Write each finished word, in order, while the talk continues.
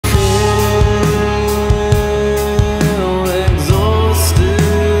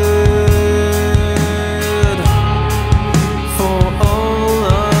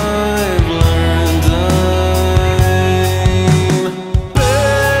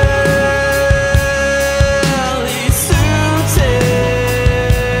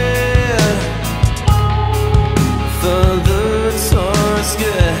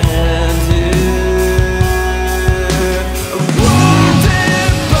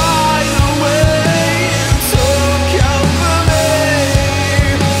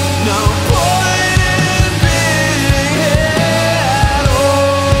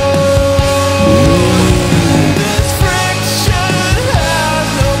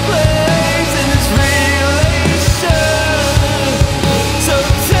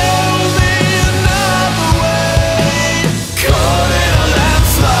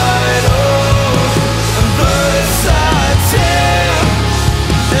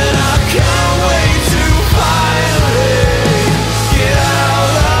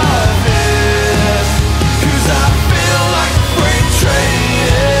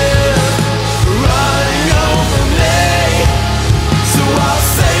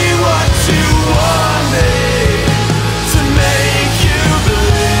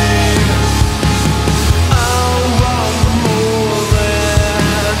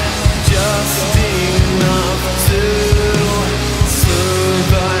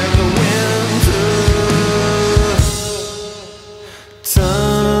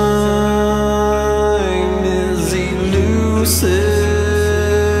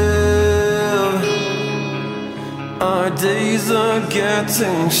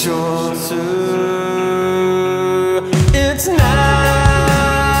getting shorter. It's now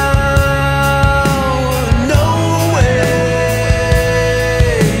or no way,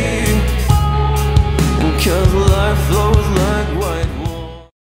 'cause life flows like white wine.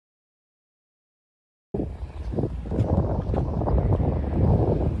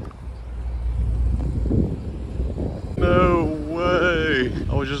 No way.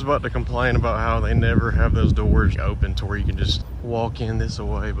 I was just about to complain about how they never have those doors open to where you can just walk in this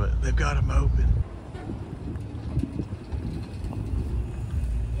way, but they've got them open.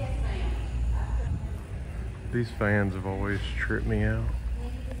 These fans have always tripped me out.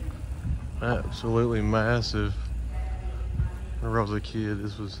 Absolutely massive. Whenever I was a kid,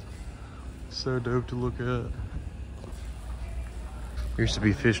 this was so dope to look at. There used to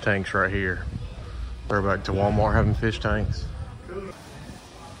be fish tanks right here. We're back to Walmart having fish tanks.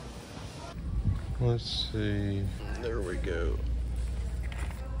 Let's see. There we go.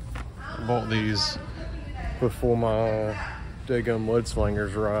 I bought these before my daggum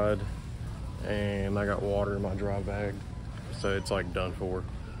mudslingers ride, and I got water in my dry bag, so it's like done for.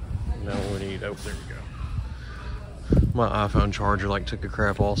 Now we need, oh, there we go. My iPhone charger like took a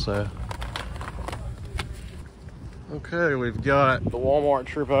crap also. Okay, we've got the Walmart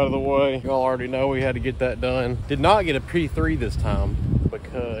trip out of the way. Y'all already know we had to get that done. Did not get a P3 this time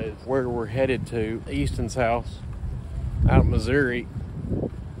because where we're headed to, Easton's house out in Missouri,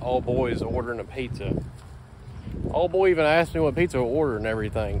 old boy is ordering a pizza. Old boy even asked me what pizza to order and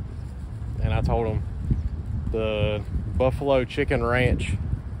everything. And I told him the Buffalo Chicken Ranch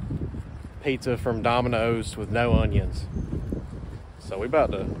pizza from Domino's with no onions. So we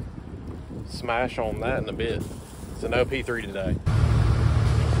about to smash on that in a bit. So no P3 today.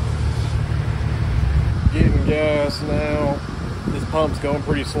 Getting gas now. This pump's going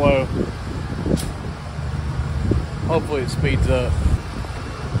pretty slow. Hopefully it speeds up.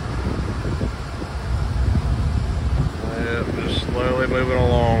 Yep, just slowly moving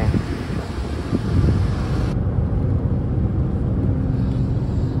along.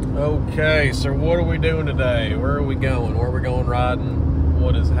 Okay, so what are we doing today? Where are we going? Where are we going riding?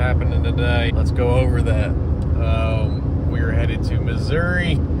 What is happening today? Let's go over that. We are headed to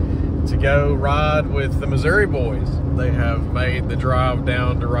Missouri to go ride with the Missouri boys. They have made the drive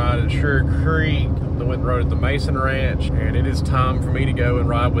down to ride at Sugar Creek. They went and rode at the Mason Ranch, and it is time for me to go and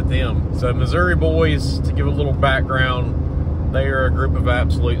ride with them. So Missouri boys, to give a little background, they are a group of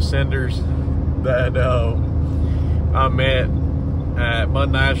absolute senders that I met at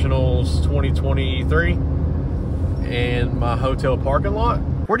Mud Nationals 2023 in my hotel parking lot.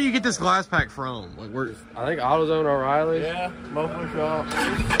 Where do you get this glass pack from? Like, where? I think AutoZone O'Reilly's. Yeah, mobile shop.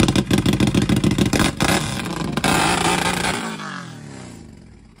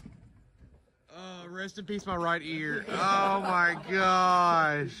 Rest in peace, my right ear. Oh my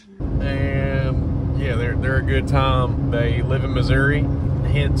gosh. And yeah, they're a good time. They live in Missouri,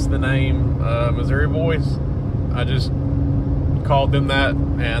 hence the name Missouri Boys. I just called them that,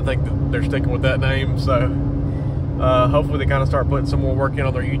 and I think that they're sticking with that name. So hopefully they kind of start putting some more work in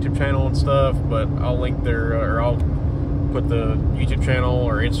on their YouTube channel and stuff. But I'll link their, or I'll put the YouTube channel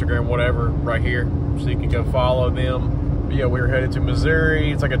or Instagram, whatever, right here, so you can go follow them. But yeah, we were headed to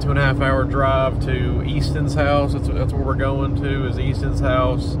Missouri. It's like a 2.5 hour drive to Easton's house. That's where we're going to, is Easton's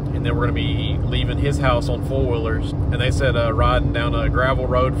house. And then we're gonna be leaving his house on 4-wheelers. And they said riding down a gravel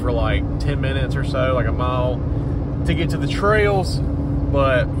road for like 10 minutes or so, like a mile, to get to the trails.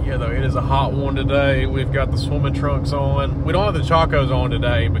 But yeah, though, it is a hot one today. We've got the swimming trunks on. We don't have the Chacos on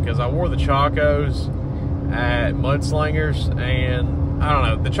today because I wore the Chacos at Mudslingers, and I don't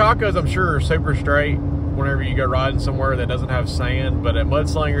know, the Chacos I'm sure are super straight whenever you go riding somewhere that doesn't have sand, but at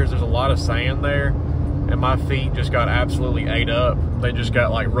Mudslingers there's a lot of sand there, and my feet just got absolutely ate up. They just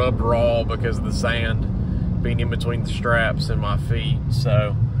got like rubbed raw because of the sand being in between the straps and my feet.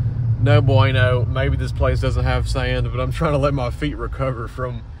 So no bueno. Maybe this place doesn't have sand, but I'm trying to let my feet recover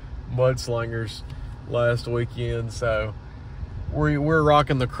from Mudslingers last weekend. So we're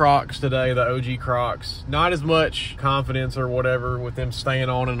rocking the Crocs today, the OG Crocs. Not as much confidence or whatever with them staying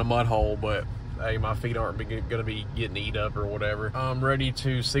on in a mud hole, but hey, my feet aren't gonna be getting eat up or whatever. I'm ready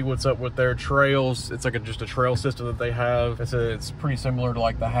to see what's up with their trails. It's like just a trail system that they have. It's pretty similar to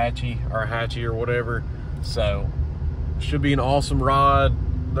like the Hatchie or whatever. So should be an awesome ride.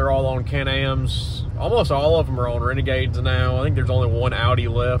 They're all on Can-Ams. Almost all of them are on Renegades now. I think there's only one Audi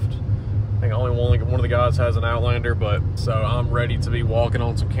left. I think only one of the guys has an Outlander, but so I'm ready to be walking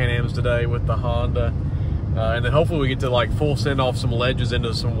on some Can-Ams today with the Honda. And then hopefully we get to like full send off some ledges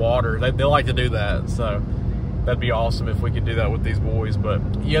into some water. They like to do that, so that'd be awesome if we could do that with these boys. But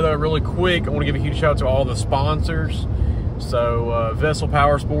yeah, though, really quick, I want to give a huge shout out to all the sponsors. So Vessel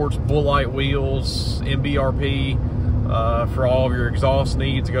Power Sports, Bullite wheels, MBRP for all of your exhaust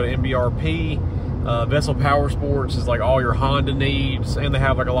needs. Go to MBRP. Vessel Power Sports is like all your Honda needs, and they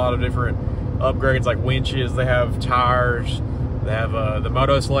have like a lot of different upgrades like winches. They have tires. They have the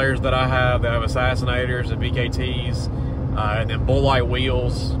Moto Slayers that I have. They have Assassinators and VKTs. And then Bullite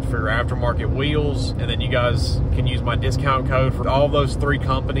wheels for your aftermarket wheels. And then you guys can use my discount code for all those 3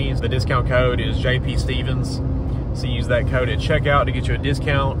 companies. The discount code is JP Stevens. So use that code at checkout to get you a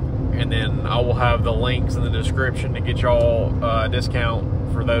discount. And then I will have the links in the description to get y'all a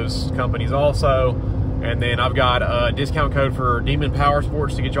discount for those companies also. And then I've got a discount code for Demon Power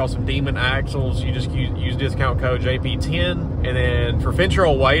Sports to get y'all some Demon axles. You just use discount code JP10. And then for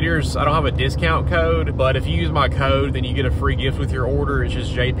Fintrail waders, I don't have a discount code, but if you use my code, then you get a free gift with your order. It's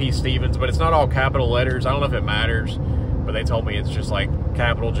just JP Stevens, but it's not all capital letters. I don't know if it matters, but they told me it's just like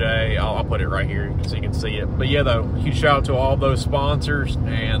capital J. I'll put it right here so you can see it. But yeah, though, huge shout out to all those sponsors,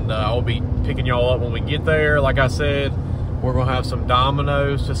 and I'll be picking y'all up when we get there. Like I said, we're going to have some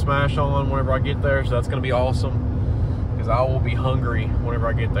Dominoes to smash on whenever I get there, so that's going to be awesome, because I will be hungry whenever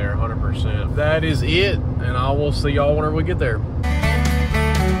I get there, 100%. That is it, and I will see y'all whenever we get there.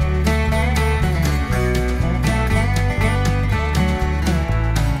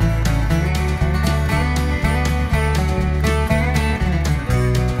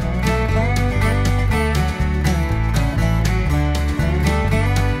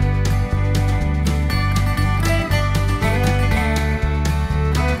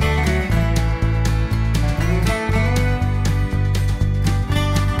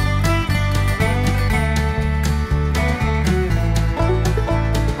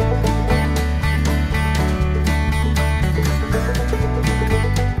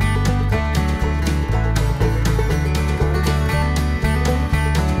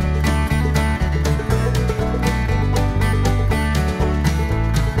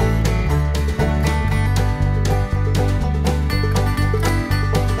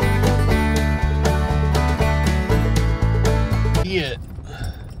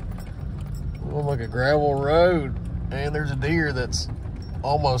 Like a gravel road, and there's a deer that's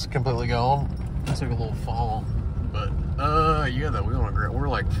almost completely gone. I took a little fall, but yeah, though we're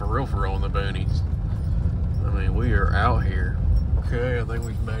like for real on the boonies. I mean, we are out here. Okay, I think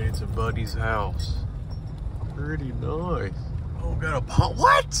we've made it to Buddy's house. Pretty nice. Oh, got a pond.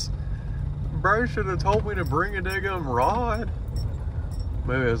 What? Bro should have told me to bring a daggum rod.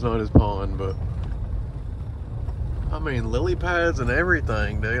 Maybe that's not his pond, but I mean, lily pads and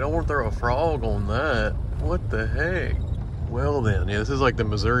everything, dude. I want to throw a frog on that. What the heck? Well then, yeah, this is like the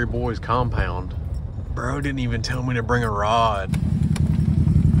Missouri Boys compound. Bro didn't even tell me to bring a rod.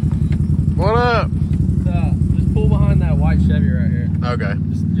 What up? Just pull behind that white Chevy right here. Okay.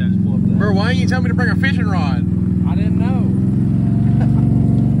 Just pull up that. Bro, why didn't you tell me to bring a fishing rod? I didn't know.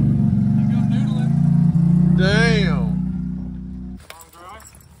 You go noodling. Damn.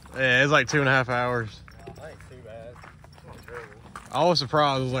 Yeah, it's like 2.5 hours. I was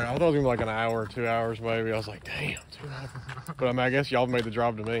surprised. I was like, I thought it was gonna be like an hour or 2 hours maybe. I was like, damn, 2 hours. But I mean, I guess y'all made the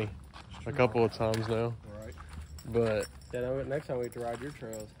drive to me a couple of times now. Right. But yeah, next time we have to ride your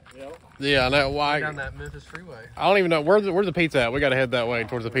trails. Yep. Yeah, I know why. Down that Memphis freeway. I don't even know where's the pizza at. We gotta head that way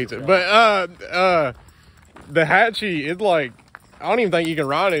towards the pizza. But the Hatchie, it's like I don't even think you can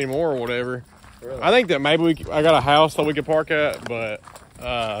ride anymore or whatever. Really? I think that maybe I got a house that we could park at, but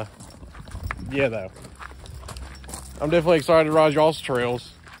yeah, though. I'm definitely excited to ride y'all's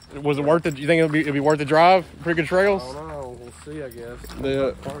trails. Was it worth it? You think it'd be worth the drive? Pretty good trails? I don't know. We'll see, I guess.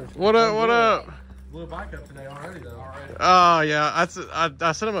 Yeah. What up? What up? Blew a bike up today already, though. Oh, yeah. I sent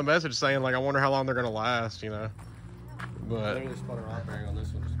them a message saying, like, I wonder how long they're going to last, you know. But I think they spun a rod bearing on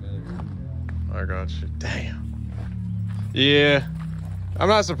this one just a minute. I got you. Damn. Yeah. I'm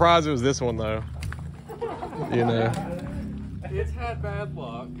not surprised it was this one, though. You know. It's had bad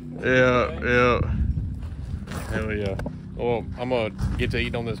luck. Yeah, yeah. Hell yeah. Well, I'm going to get to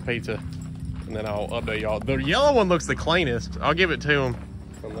eating on this pizza, and then I'll update y'all. The yellow one looks the cleanest. I'll give it to him.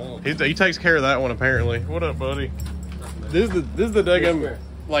 He takes care of that one, apparently. What up, buddy? This is the daggum,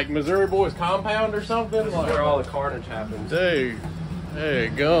 like, Missouri Boys compound or something? This is where all the carnage happens. Dude, there you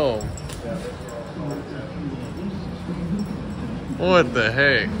go. What the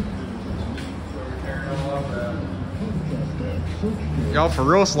heck? Y'all for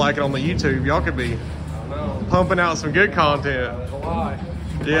real slacking on the YouTube. Y'all could be pumping out some good content. That's a lie.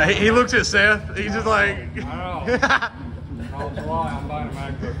 Yeah, he looks at Seth. He's just like... I'm buying a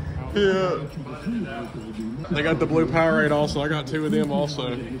MacBook. Yeah. They got the blue Powerade also. I got 2 of them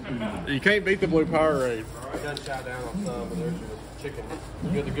also. You can't beat the blue Powerade. I got shot down on some, but there's just chicken.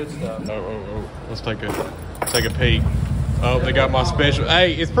 The good stuff. Oh. Let's take a peek. Oh, they got my special.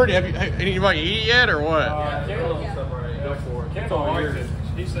 Hey, it's pretty. Have anybody eat it yet or what? Go for it. Kendall liked it.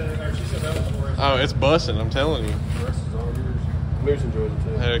 He said, or she said that was the worst. Oh, it's busting. I'm telling you. The rest is all yours. Moose enjoys it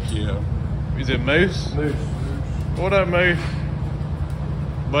too. Heck yeah. Is it Moose? Moose. What up, Moose?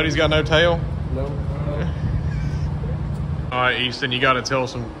 Buddy's got no tail. No. All right, Easton, you got to tell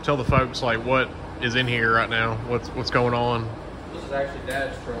the folks like what is in here right now. What's going on? This is actually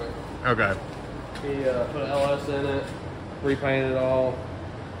Dad's truck. Okay. He put an LS in it, repainted it all.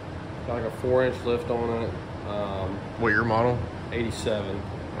 Got like a 4-inch lift on it. What your model? 87.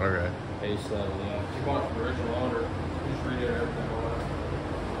 Okay. 87, yeah. He bought it from the original owner. He just redid everything on it.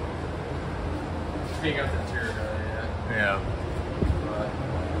 He ain't got the interior done yet. Yeah. But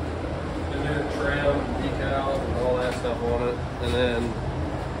and then trim, decal, and all that stuff on it. And then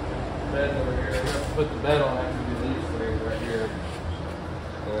bed over here. I'm gonna put the bed on after these things right here.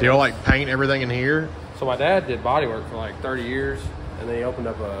 Do y'all like paint everything in here? So my dad did body work for like 30 years, and then he opened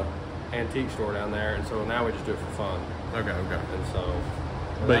up a antique store down there, and so now we just do it for fun. Okay. And so,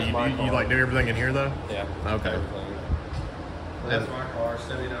 But you like do everything in here though? yeah. Okay. Everything. And that's my car,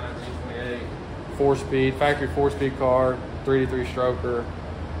 79 G28, 4-speed, factory 4-speed car, 3-3 stroker.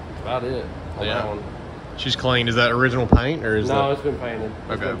 That's about it. On Yeah. that one. She's clean. Is that original paint or is No, that? it's been painted.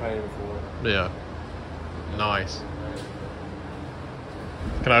 It's Okay. been painted before. Yeah. Nice.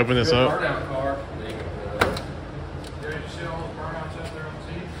 Can I open this Good up? burnout car. There you go. Did you see all the burnouts out there on the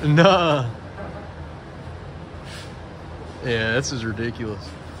seat? Nah. Yeah, this is ridiculous.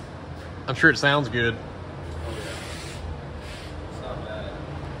 I'm sure it sounds good. It's not bad.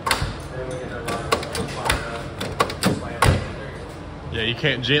 Then we can have slam it in there. Yeah, you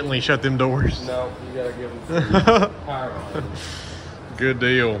can't gently shut them doors. No, you gotta give them some power on it. Good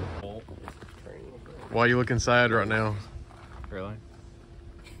deal. Why are you looking sad right now? Really?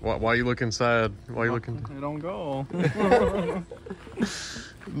 Why are you looking sad? Why are you looking? It don't go.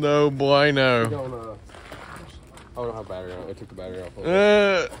 No bueno. Don't, I don't have battery on it. It took the battery off.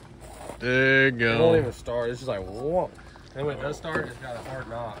 There you It won't go. even start. It's just like, whoa. And when it does start, it's got a hard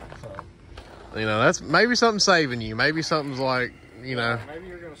knock. So You know, that's maybe something saving you. Maybe something's like, you know, maybe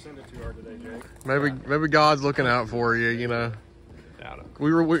you're gonna send it too hard today, Jake. maybe God's looking out for you. You know, Doubt it.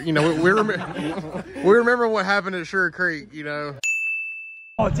 we remember what happened at Sugar Creek. You know.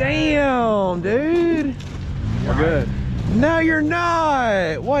 Oh damn, dude! We're good. No, you're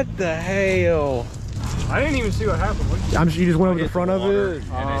not. What the hell? I didn't even see what happened. You just went over the front of it.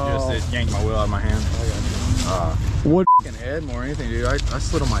 And it yanked my wheel out of my hand. What? Head more than anything, dude. I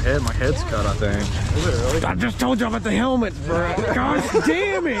slid on my head. My head's cut, I think. Is it really? I just told you about the helmets, bro. Gosh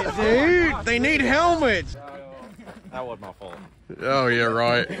damn it, dude! They need helmets. That wasn't my fault. Oh yeah,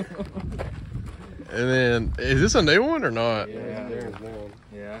 right. And then, is this a new one or not? Yeah, there's one.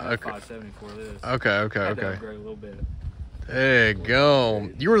 Yeah, I had had Okay. 570 for this. Okay. I had to upgrade a little bit. There you go.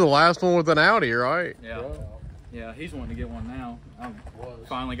 You were the last one with an Audi, right? Yeah. Yeah, he's wanting to get one now.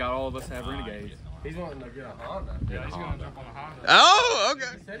 Finally got all of us to have Renegades. He's wanting to get a Honda. Yeah, he's gonna jump on a Honda. Oh,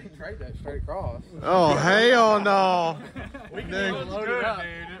 okay. He said he'd trade that straight across. Oh, hell no. We Dude. can load it up. dude.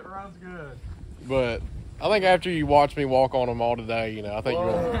 It runs good. But I think after you watch me walk on them all today, you know, I think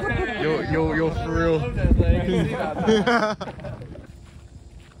you'll for real. Load that thing. See about that.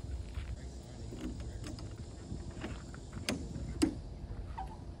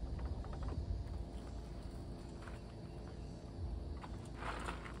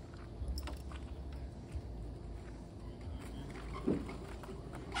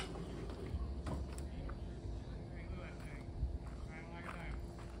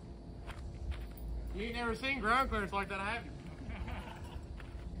 You ain't never seen ground clearance like that, have you?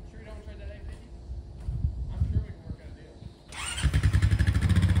 Sure you don't trade that 850? I'm sure we can work out a deal.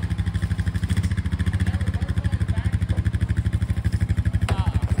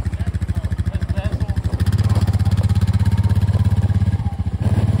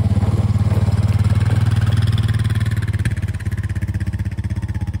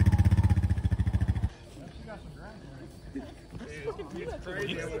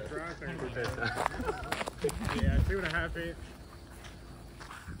 Yeah, 2.5 feet.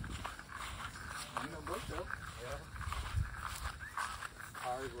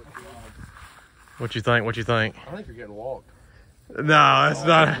 What you think? What you think? I think you're getting walked. No, that's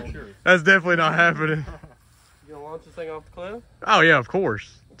not. That's definitely not happening. You gonna launch this thing off the cliff? Oh yeah, of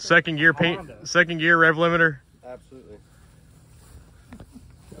course. Second gear rev limiter. Absolutely.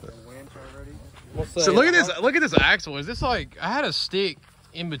 So look at this. Look at this axle. Is this like I had a stick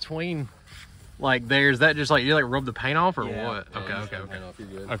in between? Like there's that just like you like rub the paint off or what? Okay. Okay.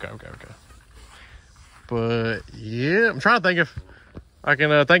 But yeah, I'm trying to think if I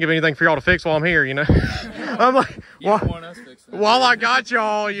can think of anything for y'all to fix while I'm here, you know. I'm like, You don't want us fixing it. while I got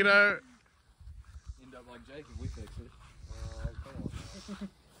y'all, you know. End up like Jake if we fix it. Come on.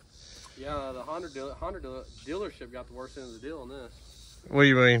 Yeah, the Honda dealership got the worst end of the deal on this. What do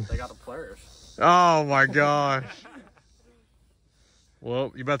you mean? They got the players. Oh my gosh.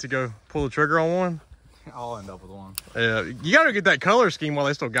 Well, you about to go pull the trigger on one? I'll end up with one. Yeah, you gotta get that color scheme while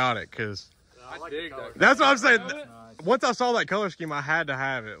they still got it, cause I dig that. that's what I'm saying. Once I saw that color scheme, I had to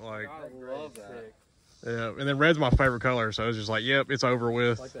have it. Like, I love that. yeah, and then red's my favorite color, so I was just like, yep, it's over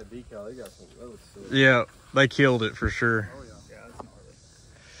with. I like that decal. They got some. That was sick. Yeah, they killed it for sure. Oh yeah. Yeah, that's gnarly.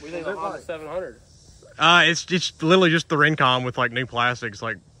 We think the Honda 700. It's literally just the Rincon with like new plastics.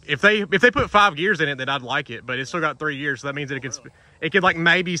 Like if they put 5 gears in it, then I'd like it. But it's still got 3 gears, so that means that it could like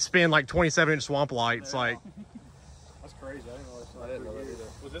maybe spin like 27-inch swamp lights. Like That's crazy. I didn't know that either.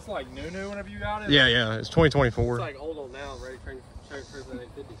 Was this like new whenever you got it? yeah, it's 2024. It's like old now, ready to train for the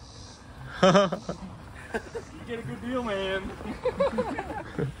 850. You get a good deal, man.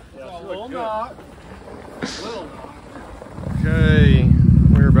 Yeah, a little knock. Little knock. Okay,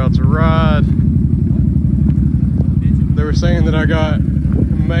 we're about to ride. They were saying that I got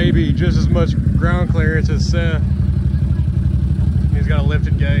maybe just as much ground clearance as Seth. He's got a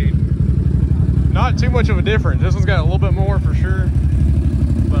lifted gate. Not too much of a difference. This one's got a little bit more for sure,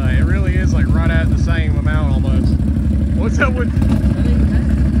 but it really is like right at the same amount almost. What's up with?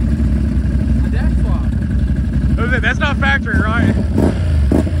 A dash swap. That's not factory, right?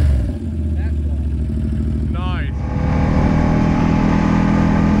 Dash swap. Nice.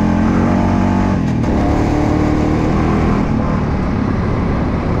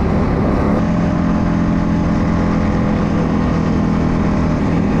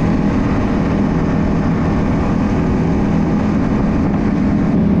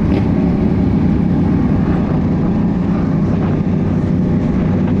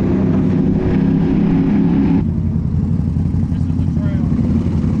 This is the trail.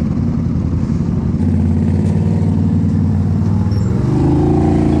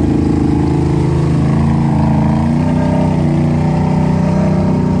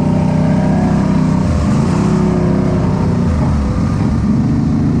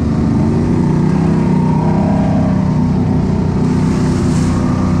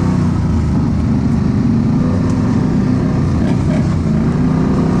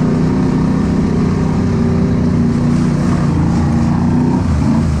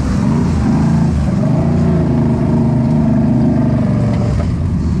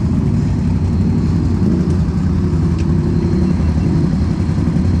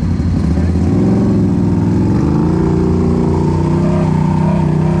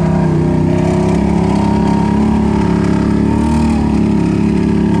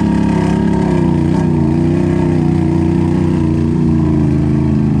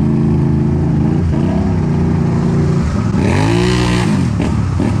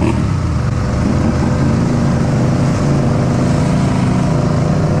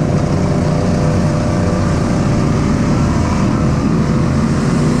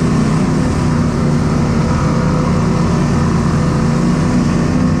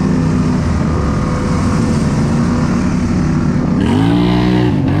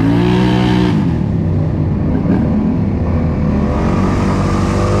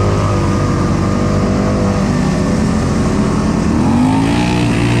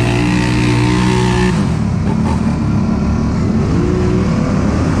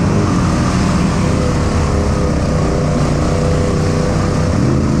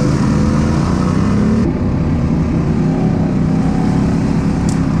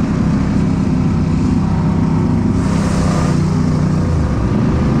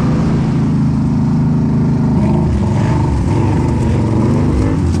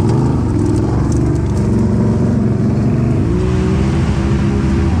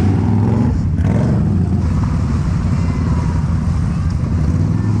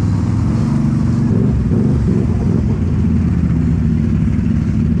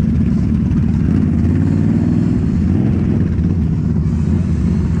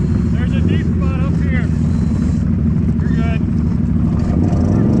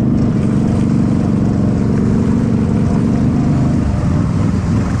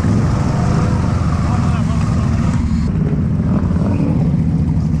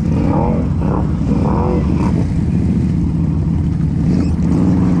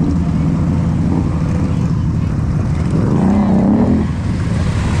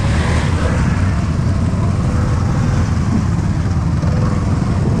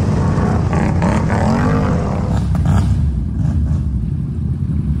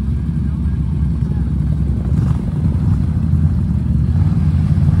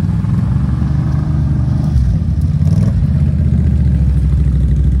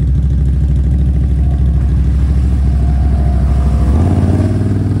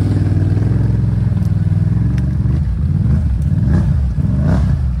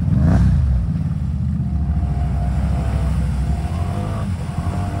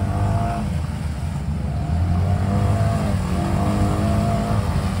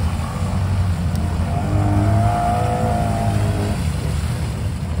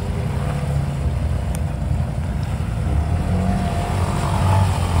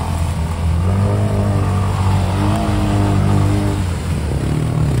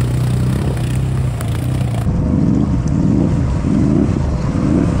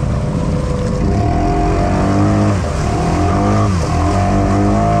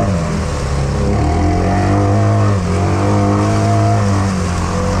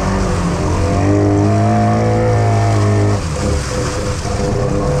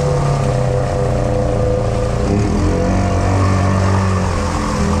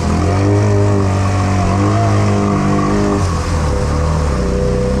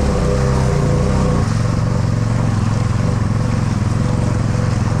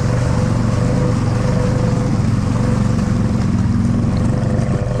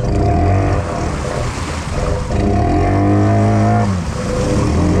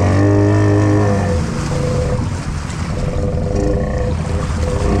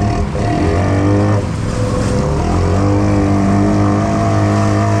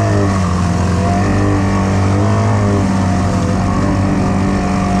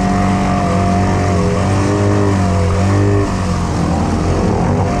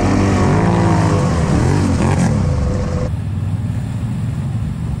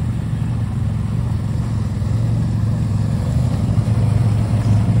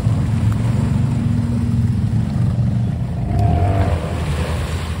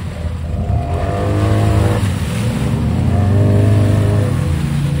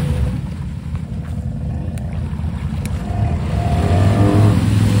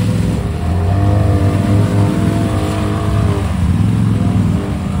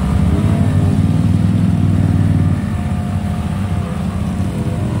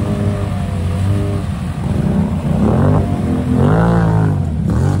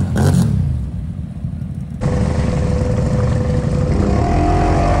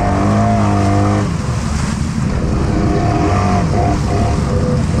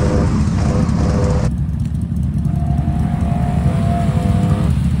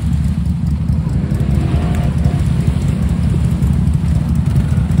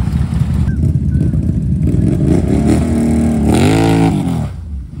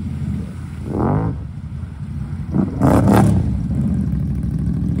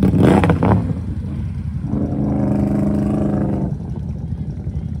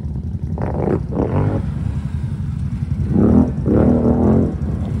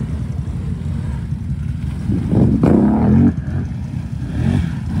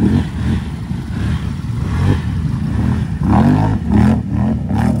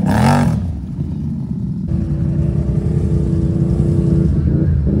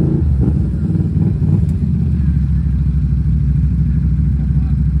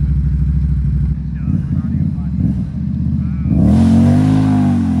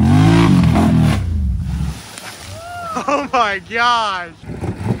 my gosh.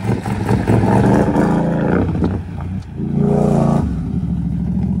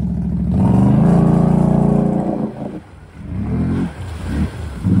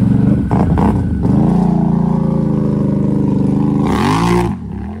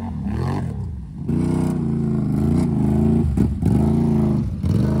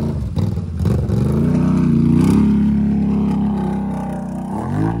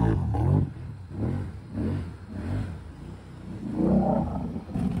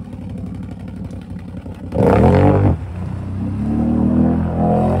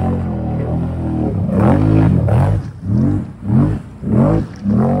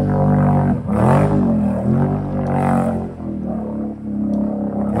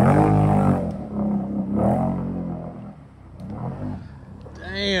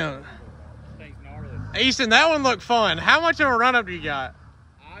 Damn. Easton, that one looked fun. How much of a run up do you got?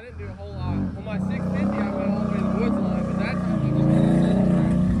 I didn't do a whole lot. On my 650, I went all the way to the woods line, but that's not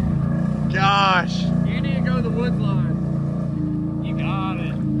the Gosh. You need to go to the woods line. You got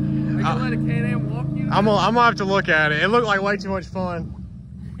it. Are you gonna let a Can-Am walk you? I'm gonna have to look at it. It looked like way too much fun.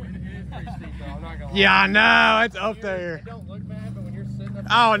 It is pretty steep though, I'm not gonna lie. Yeah, I know. It's up there. It don't look bad, but when you're sitting up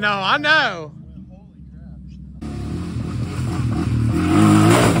Oh, no, I know.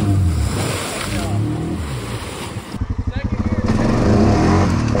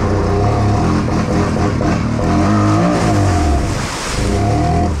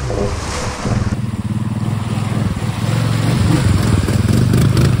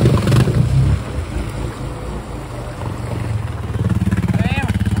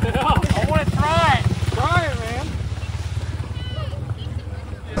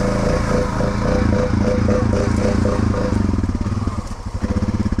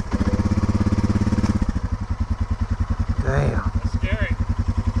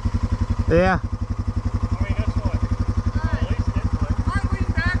 Yeah. I mean, that's what. At least it's like. Might lean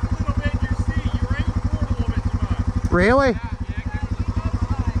back a little bit in your seat. You ran forward a little bit too much. Really? Yeah,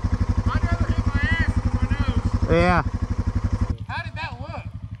 I'd rather hit my ass than my nose. Yeah. How did that look?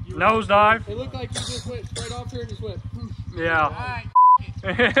 Nosedive. It looked like you just went straight off here and just went. Yeah. Alright.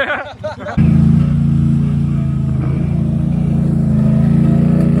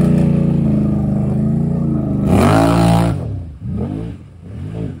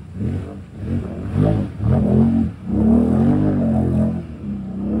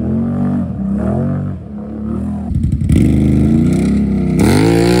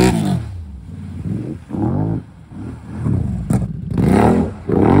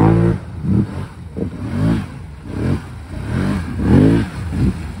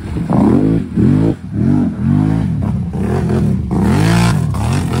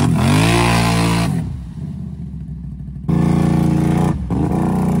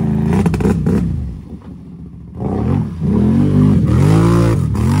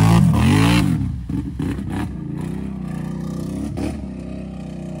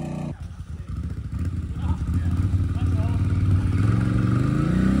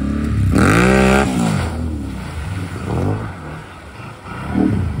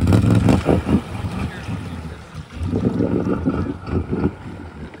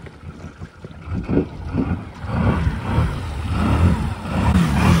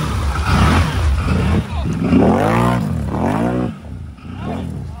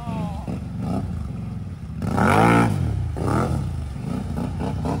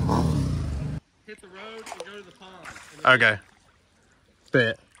 Hit the road and go to the pond. Okay.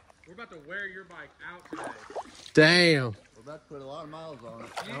 Bet. We're about to wear your bike out today. Damn. We're about to put a lot of miles on it.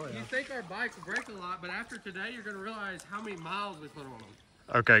 You think our bikes break a lot, but after today, you're going to realize how many miles we put on them.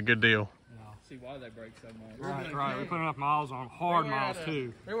 Okay, good deal. See why they break so much. Right, right. We put enough miles on. Hard miles,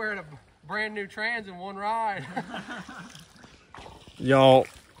 too. They're wearing a brand new trans in one ride. Y'all,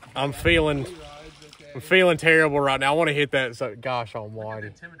 I'm feeling terrible right now. I want to hit that. So, gosh almighty.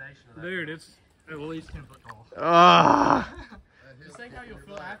 Intimidation of that. Dude, it's at least 10 foot tall. Ah, Just think how you'll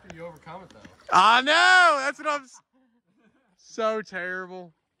feel after you overcome it, though. I know. That's what I'm. So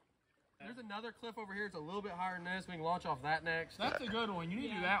terrible. There's another cliff over here. It's a little bit higher than this. We can launch off that next. That's a good one. You need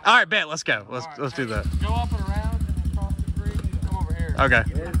to do that All one. right, bet. Let's go. Let's do that. Go up and around and then cross the creek and come over here. Okay.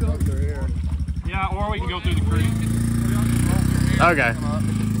 Yeah, or we can go through the creek. Okay.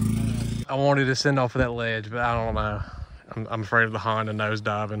 I wanted to send off of that ledge, but I don't know. I'm afraid of the Honda nose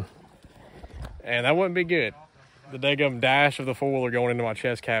diving, and that wouldn't be good. The daggum dash of the four-wheeler going into my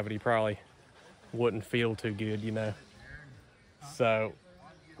chest cavity probably wouldn't feel too good, you know. So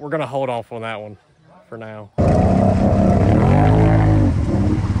we're gonna hold off on that one for now.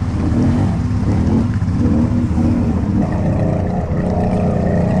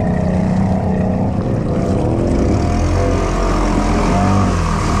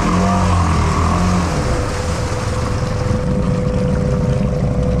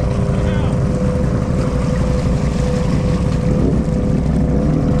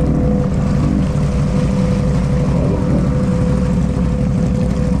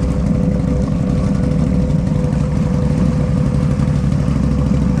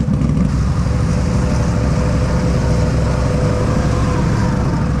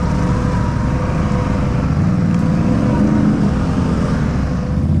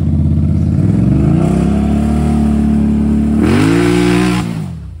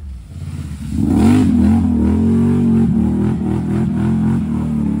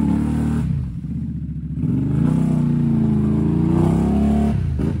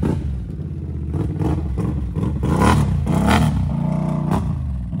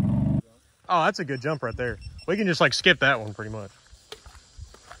 Oh, that's a good jump right there. We can just like skip that one pretty much.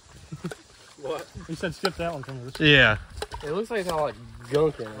 What? You said skip that one from this. Yeah. It looks like it's all like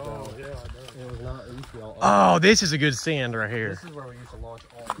gunk in it. Oh, though. yeah, I know. It was not. It used to be all. Oh, this is a good sand right here. This is where we used to launch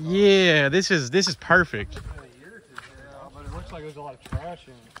all the time. Yeah, this is perfect. Yeah, but it looks like there's a lot of trash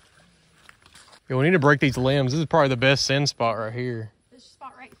in it. Yeah, we need to break these limbs. This is probably the best send spot right here. This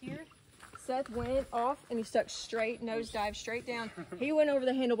spot right here, Seth went off and he stuck straight, nosedive straight down. He went over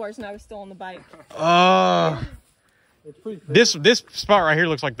the handlebars and I was still on the bike. It's pretty. This spot right here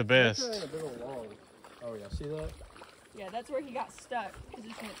looks like the best. Oh yeah, see that? Yeah, that's where he got stuck because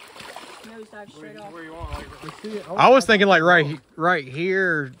he went nosedive straight off. Where you want, like, See it? I was thinking like right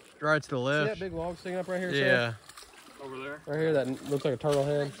here, right to the See left. that big log sticking up right here? Yeah. over there. Seth? Right here, that looks like a turtle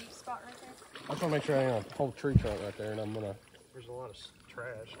head. That deep spot right there. I just want to make sure I ain't a whole tree trunk right there, and I'm gonna There's a lot of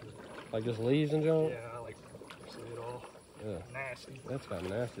trash. like just leaves and junk. Yeah, I like see it all. Yeah. Nasty. That's kind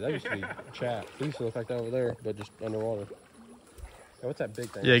of nasty. That used to be chaff. It used to look like that over there, but just underwater. Hey, what's that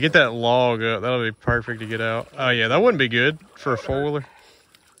big thing? Yeah, get that log up. That'll be perfect to get out. Oh yeah, that wouldn't be good for a four-wheeler.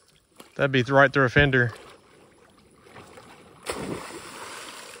 That'd be right through a fender.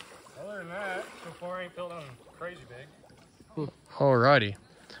 Other than that, so far I ain't built nothing crazy big. Alrighty.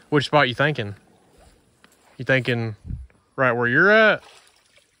 Which spot you thinking? You thinking right where you're at?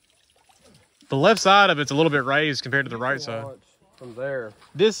 The left side of it's a little bit raised compared to the right side. Launch from there.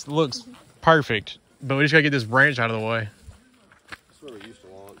 This looks perfect, but we just gotta get this branch out of the way. That's where we used to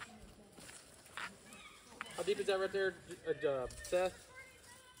launch. How deep is that right there, Seth?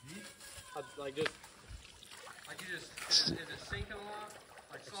 Like just. Like you just. Is it sinking a lot?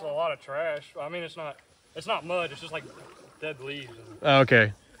 Like It's a lot of trash. I mean, it's not mud. It's just like dead leaves.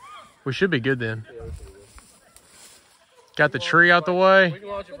 Okay. We should be good then. Got the tree out the way. We can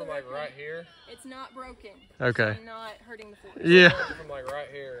launch it from like right here. It's not broken. Okay. I'm not hurting the forest. Yeah. Launch it from like right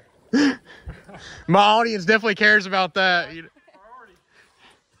here. My audience definitely cares about that.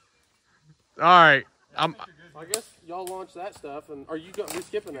 All right. I guess y'all launch that stuff, and are you we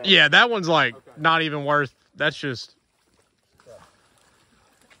skipping that? Yeah, that one's like not even worth. That's just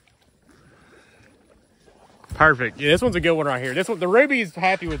perfect. Yeah, this one's a good one right here. This one, the Ruby's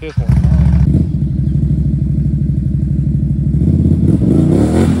happy with this one.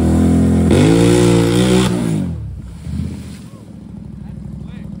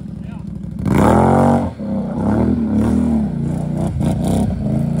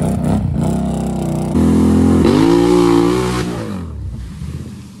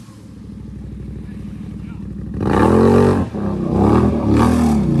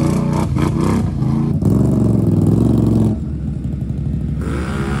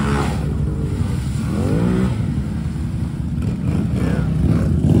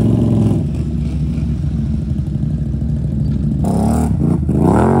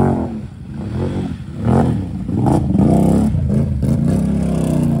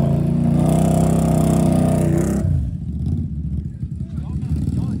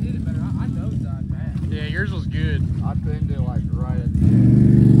 Yeah, yours was good. I pinned it like right at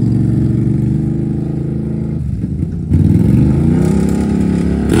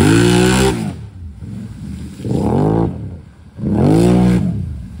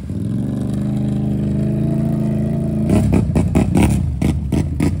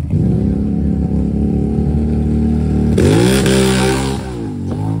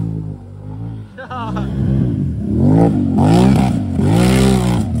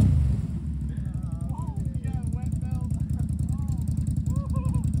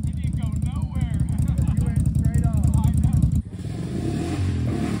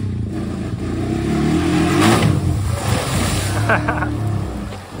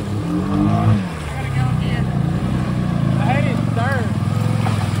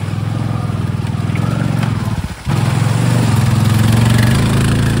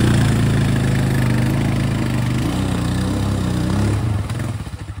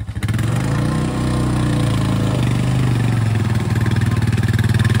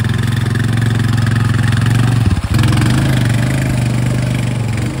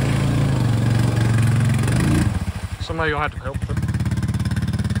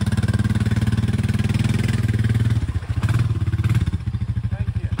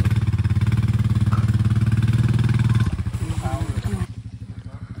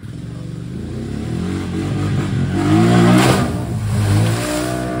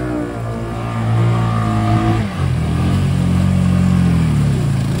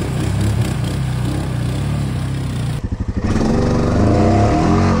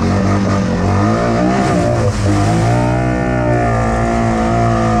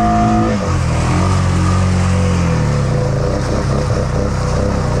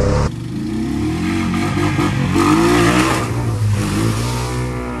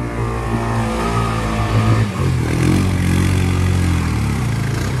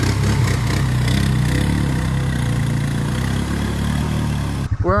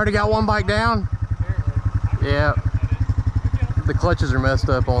already got one bike down? Yeah. The clutches are messed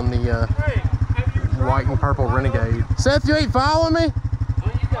up on the white and purple Renegade. Seth, you ain't following me?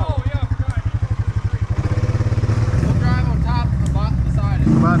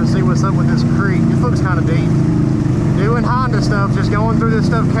 About to see what's up with this creek. This looks kind of deep. Doing Honda stuff, just going through this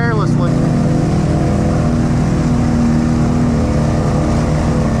stuff carelessly.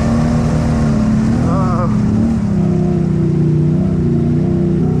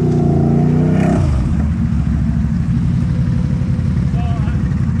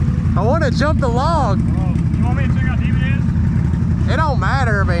 I want to jump the log. You want me to check out how deep it is? It don't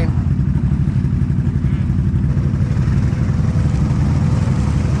matter, I mean.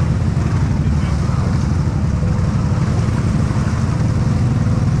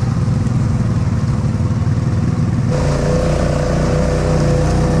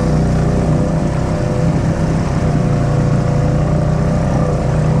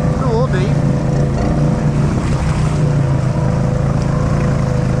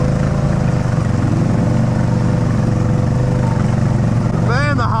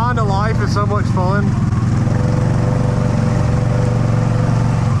 So much fun.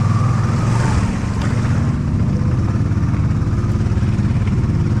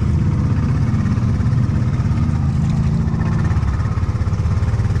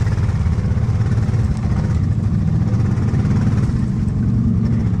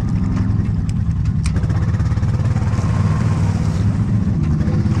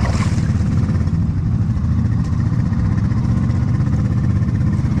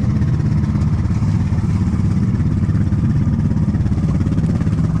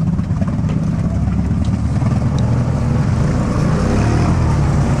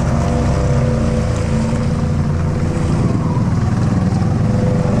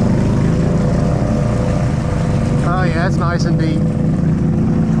 That's nice and deep.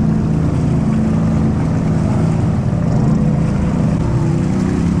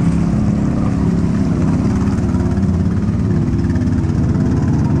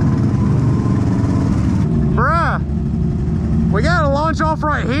 Bruh, we gotta launch off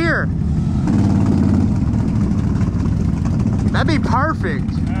right here. That'd be perfect.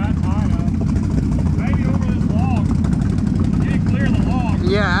 That's high enough. Maybe over this log. You didn't clear the log.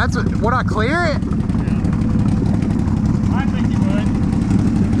 Yeah, that's what. Would I clear it? I think you would.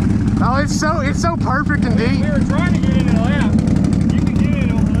 Oh, it's so perfect and deep. We were trying to get in the left. You can get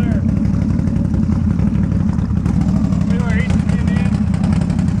it over there. See where he's getting in?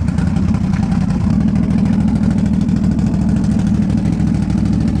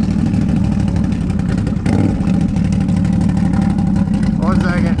 One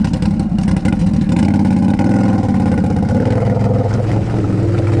second.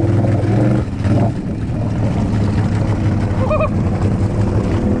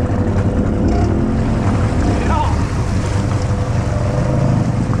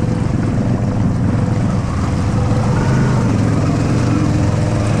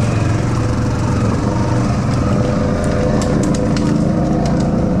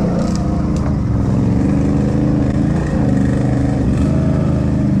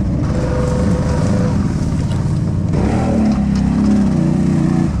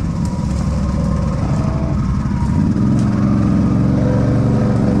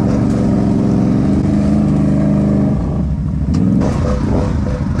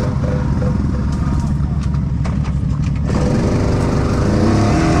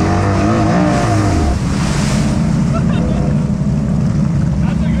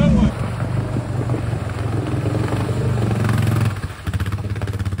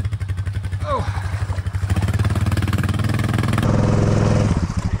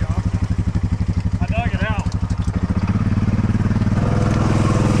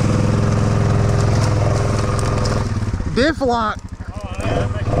 Diff lock.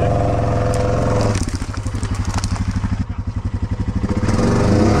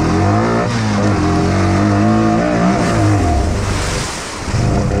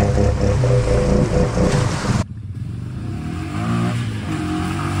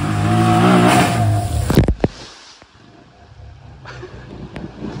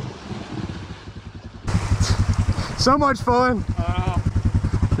 So much fun.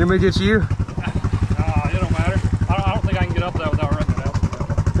 Let me get you. It don't matter. I don't think I can get up there without running it out.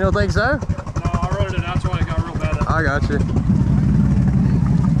 You don't think so? No, I rode it out, that's why it got real bad. I got you.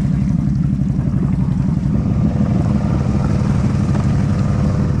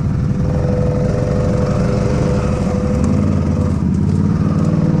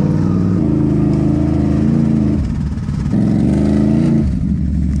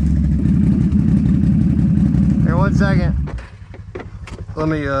 Here, 1 second. let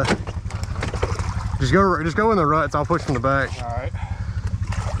me just go in the ruts. I'll push from the back. All right.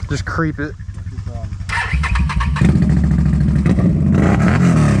 Just creep it.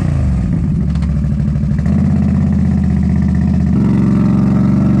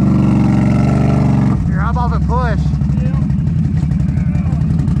 Here, hop off and push.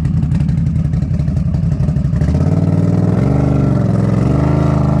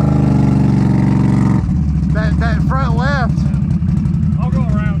 That front left. I'll go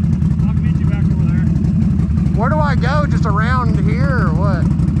around. I'll meet you back over there. Where do I go? Just around here or what?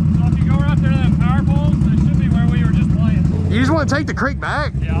 So if you go right there to that power poles, it should be where we were just playing. You just want to take the creek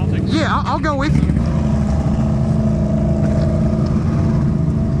back? Yeah, I'll take. Yeah, I'll go with you.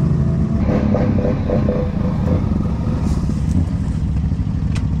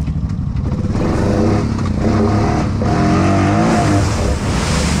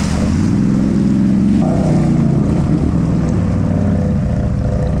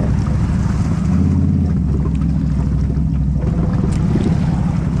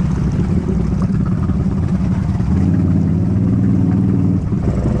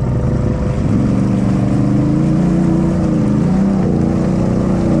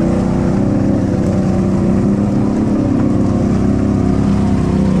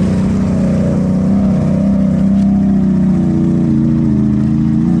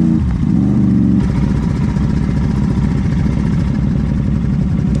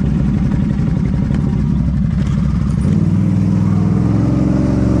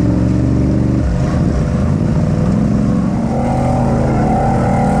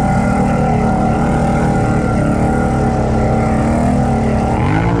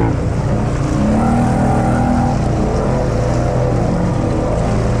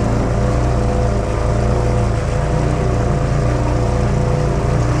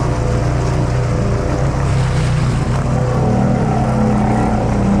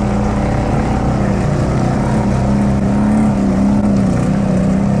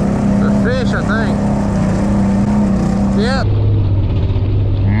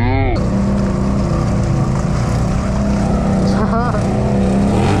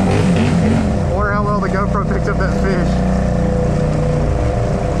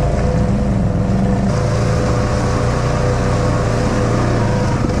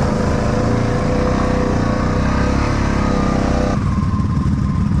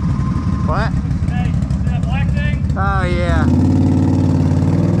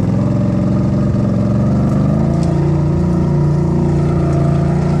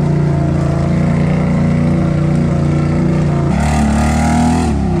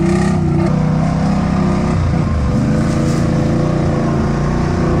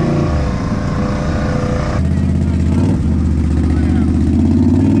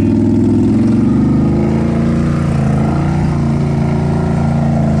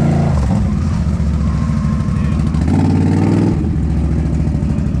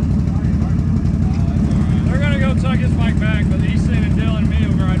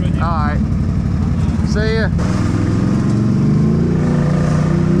 See ya.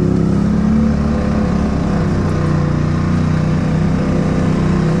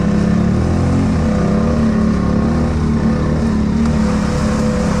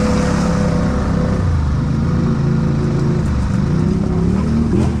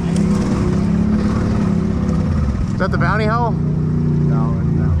 Is that the bounty hole? No,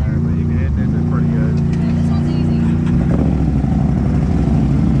 it's down there, but you can hit this. It's pretty good. This one's easy.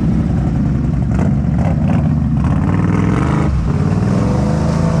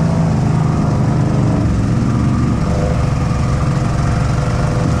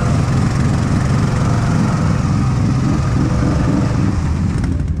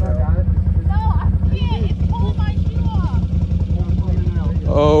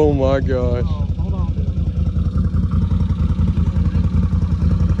 Oh my gosh.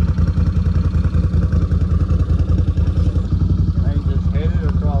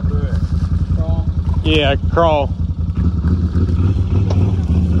 Yeah, crawl.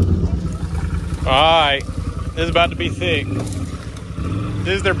 Alright. This is about to be thick.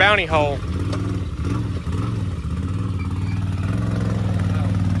 This is their bounty hole.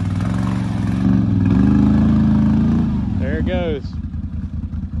 There it goes.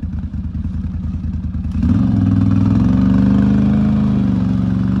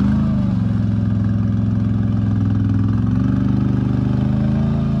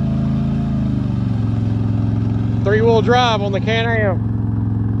 Three-wheel drive on the Can-Am.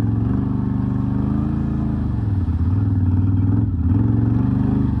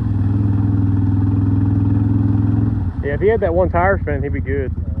 Yeah, if he had that one tire spin, he'd be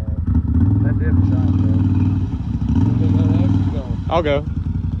good. That's it for shot, bro. I'll go.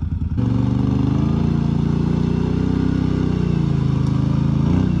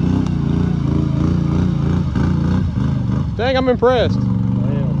 Dang, I'm impressed.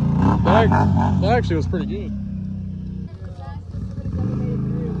 That actually was pretty good.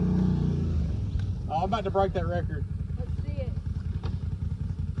 Oh, I'm about to break that record. Let's see it.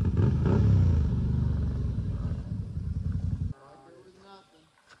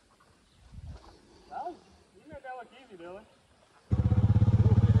 You made that look easy, Billy.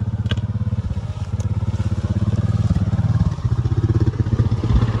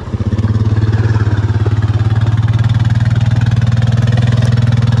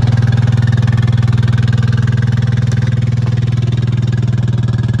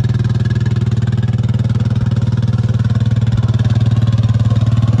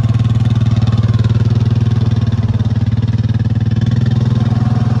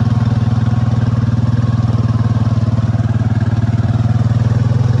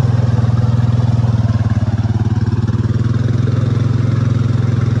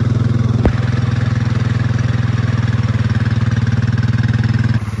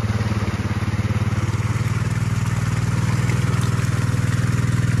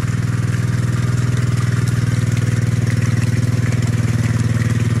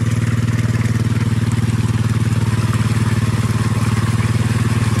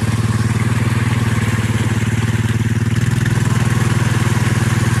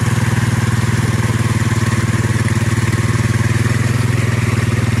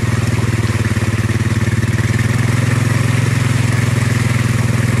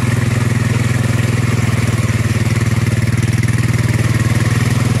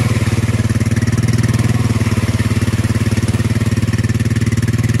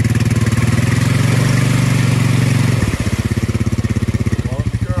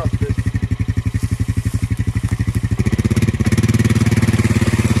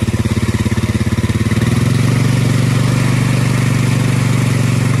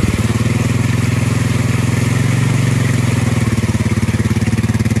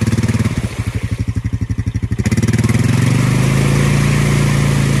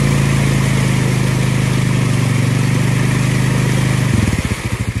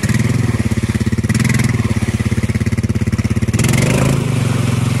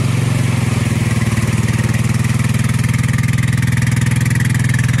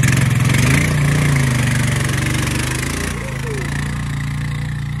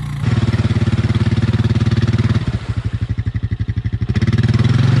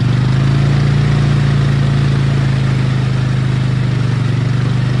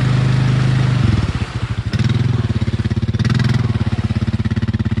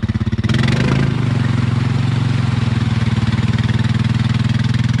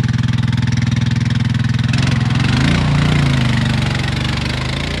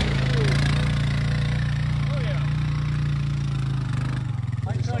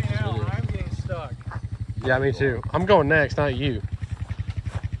 Yeah, me too. I'm going next, not you.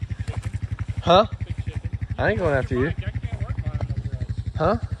 Huh? I ain't going after you. I can't work mine under us.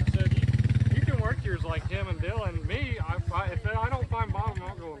 Huh? So you can work yours like him and Dylan. Me, if I don't find bottom, I'm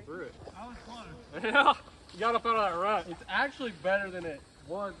not going through it. I was close. Yeah, you got up out of that rut. It's actually better than it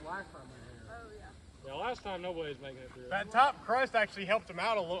was last time we were here. Yeah, last time nobody's making it through it. That top crust actually helped him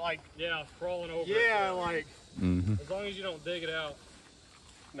out a little. Like, Yeah, crawling over it. yeah, like. As long as you don't dig it out.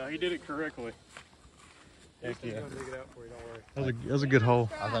 No, he did it correctly. He's yeah. gonna dig it out for you, don't worry. That was a good hole.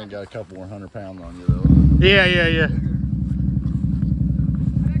 I think got a couple more 100 pounds on you though. Yeah. I've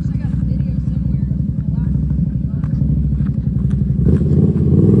actually got a video somewhere of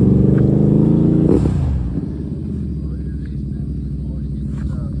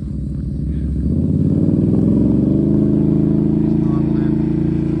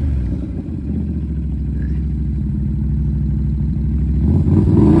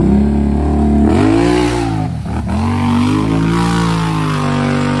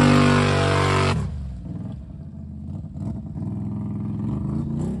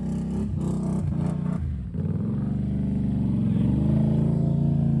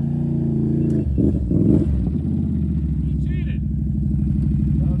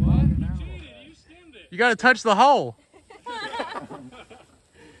You gotta touch the hole.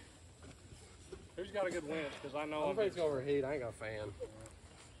 Who's got a good winch? Because I know I'm afraid it's gonna overheat. I ain't got a fan. If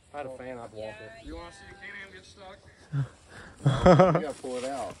I had a fan, I'd walk it. You want to see a Can-Am get stuck? You gotta pull it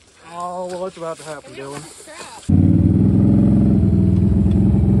out. Oh, well, it's about to happen, Dylan.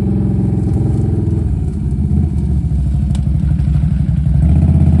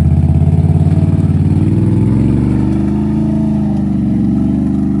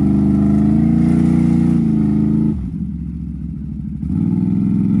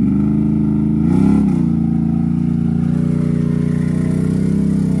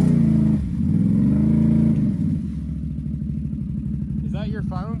 your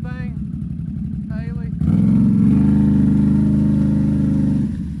phone thing, Haley?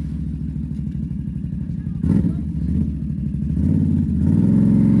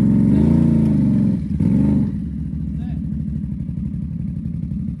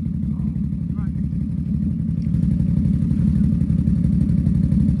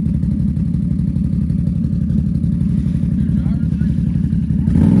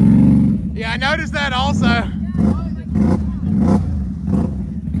 Yeah, I noticed that also.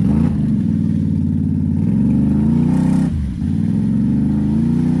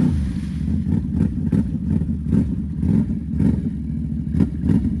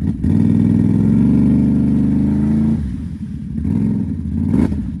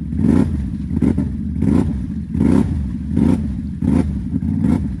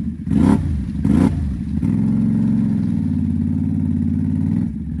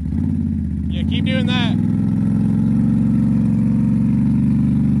 Yeah, keep doing that.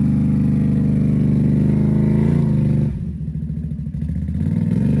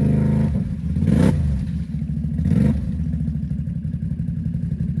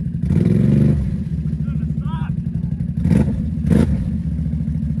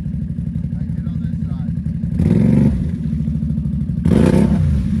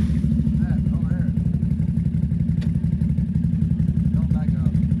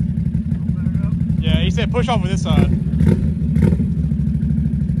 Yeah, he said push off with this side.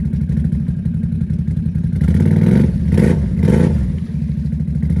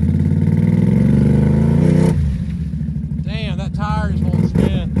 Damn, that tire is full of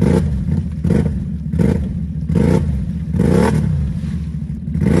spin.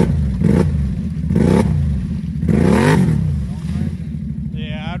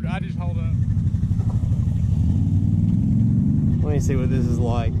 Yeah, I just hold up. Let me see what this is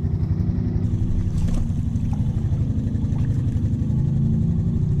like.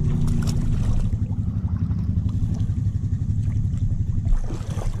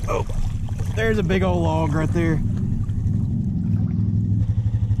 Oh, there's a big old log right there.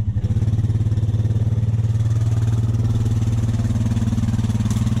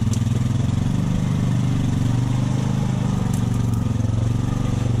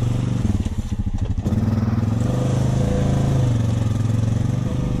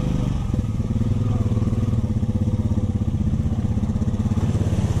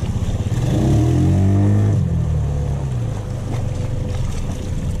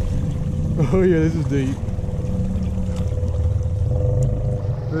 Oh yeah, this is deep.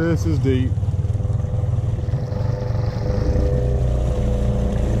 This is deep.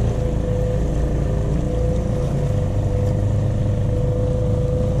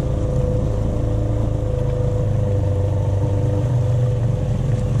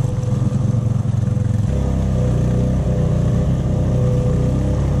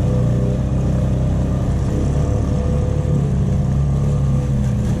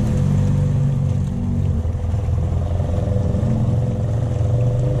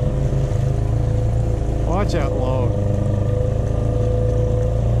 Watch out, log.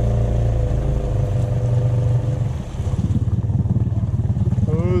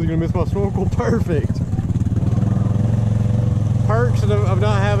 Oh, he's gonna miss my snorkel. Perfect. Perks of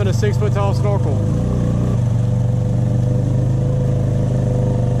not having a 6 foot tall snorkel.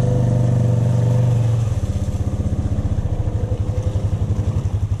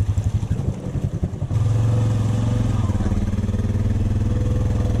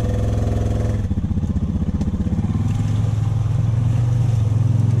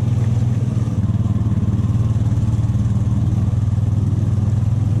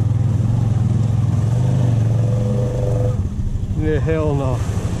 Yeah, hell no.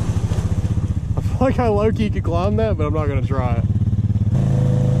 I feel like I low-key could climb that, but I'm not gonna try it.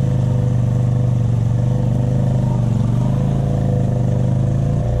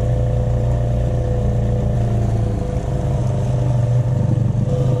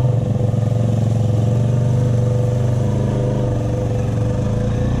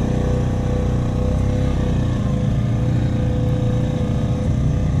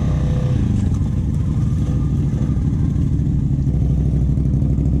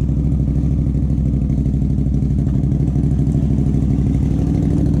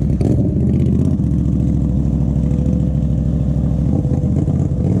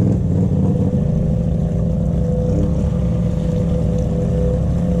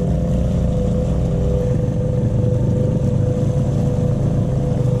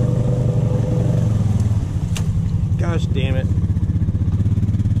 Gosh damn it.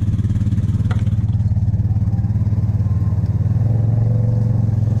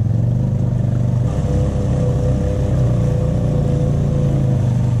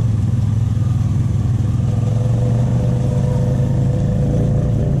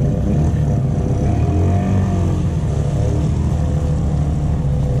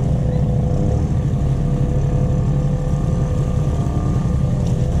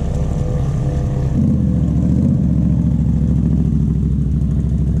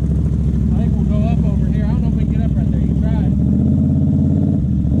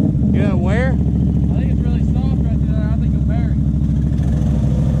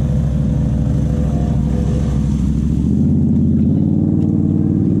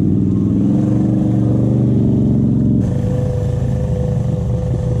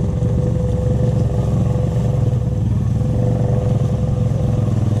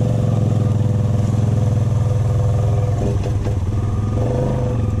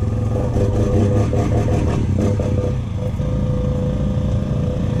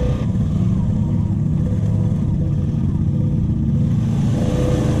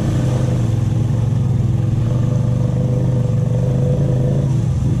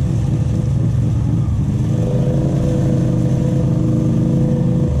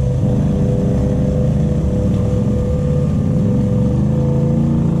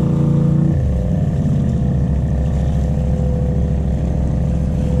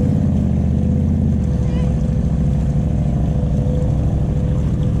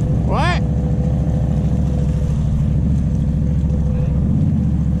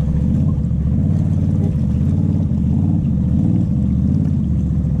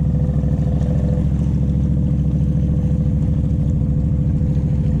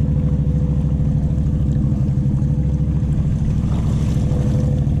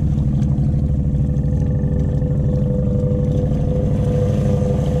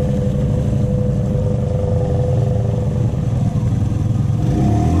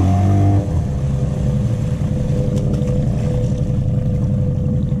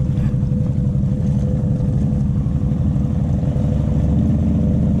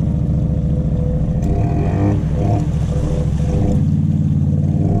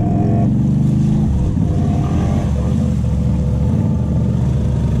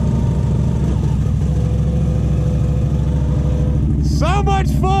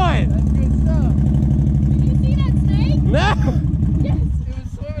 much fun. That's good stuff. Did you see that snake? No. Yes. It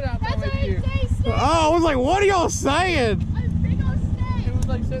was swimming out That's there what with you. it says, snake. Oh, I was like, what are y'all saying? A big old snake. It was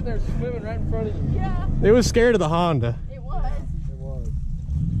like sitting there swimming right in front of you. Yeah, It was scared of the Honda. it was. It was.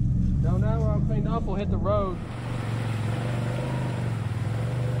 No, now we're all cleaned up. We'll hit the road.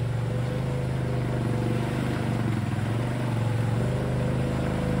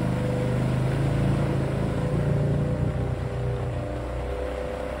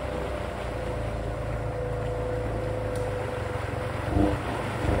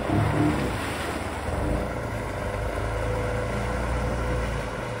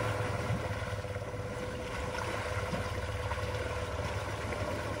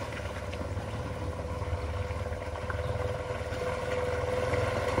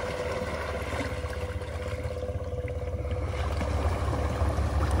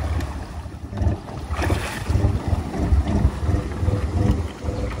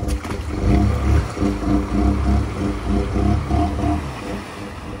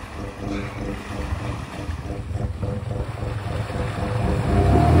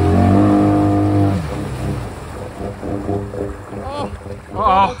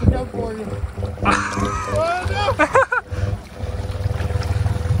 Oh. Look out for you. Oh, no.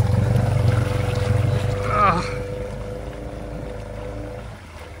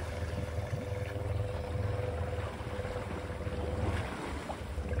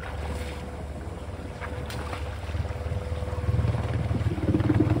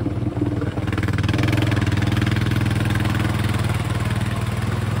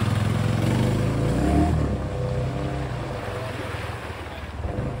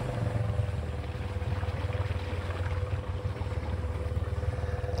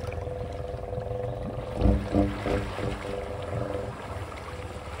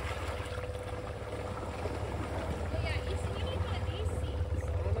 Yeah, you see, you need one of these seats.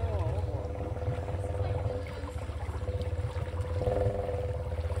 I know, I want one.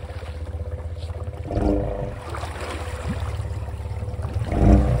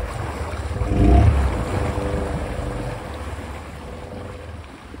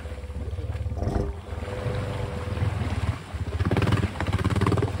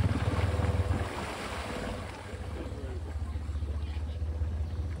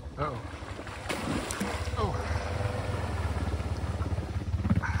 Uh-oh.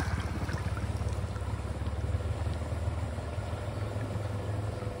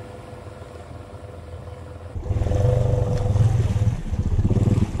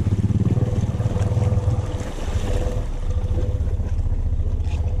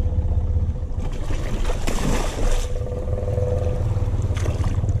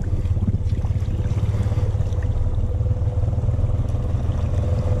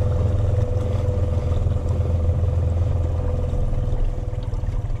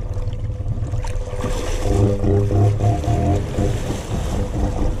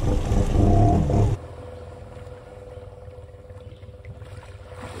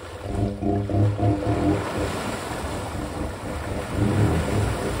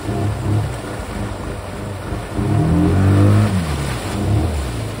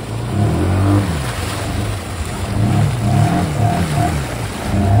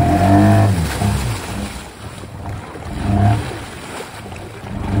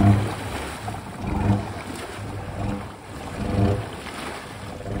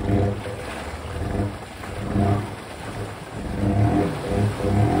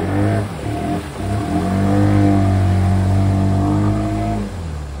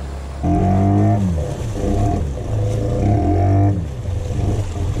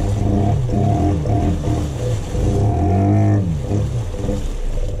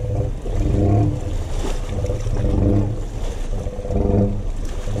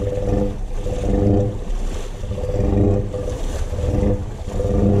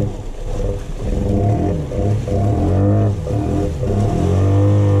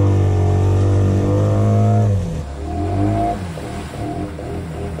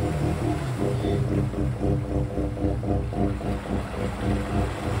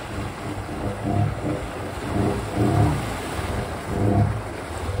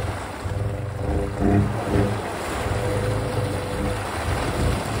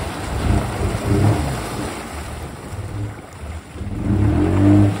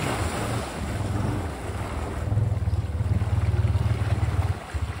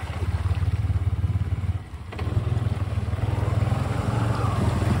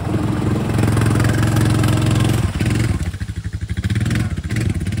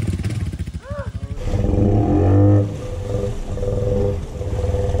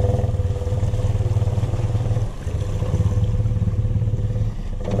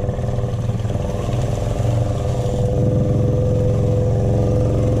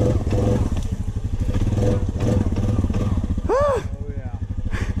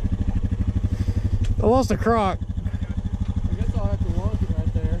 I lost a crock. I guess I'll have to launch it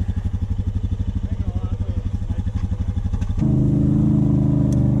right there.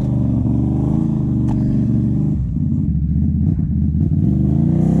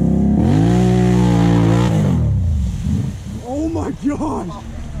 Oh my gosh!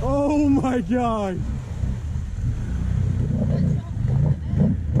 Oh my gosh!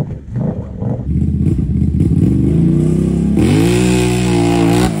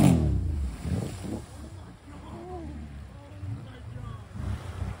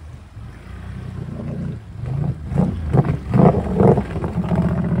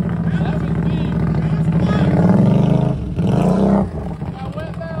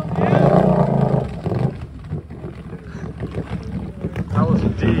 That was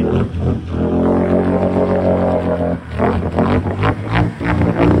deep.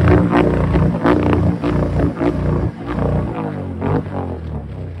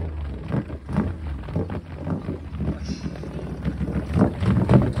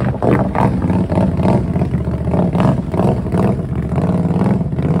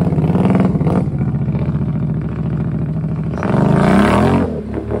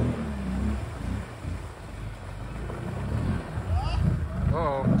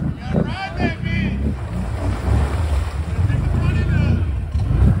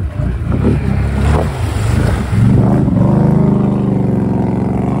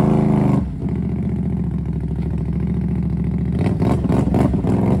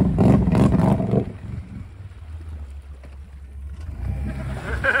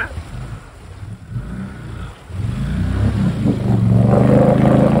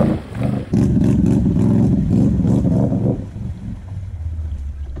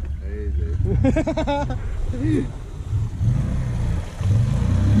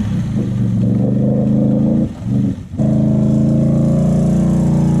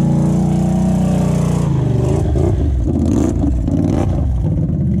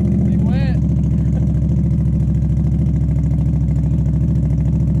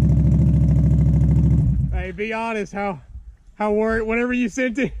 Hey, be honest, how worried whenever you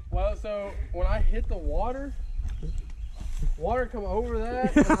sent it? Well, so when I hit the water come over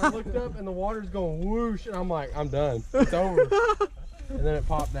that, and I looked up and the water's going whoosh, and I'm like, I'm done. It's over. And then it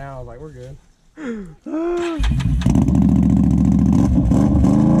popped down. I was like, we're good.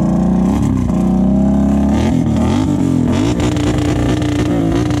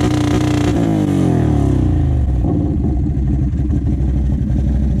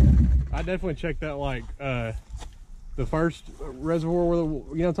 I definitely checked that, like, the first reservoir where the, you know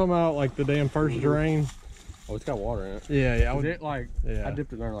what I'm talking about, like the damn first drain. Oh, it's got water in it. Yeah, I would. It, like, Yeah. I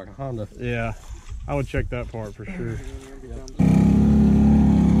dipped it in there like a Honda. Yeah, I would check that part for sure.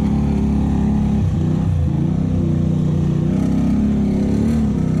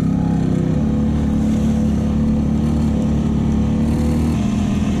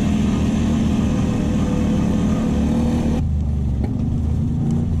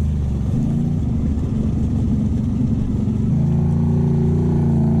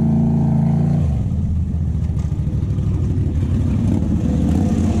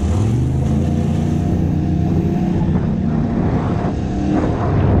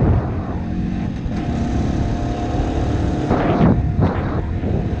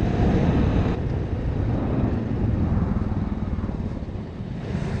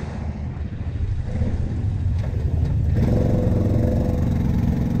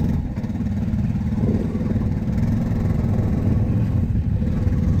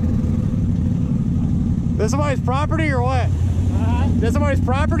 This somebody's property or what? This somebody's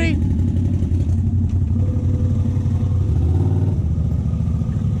property?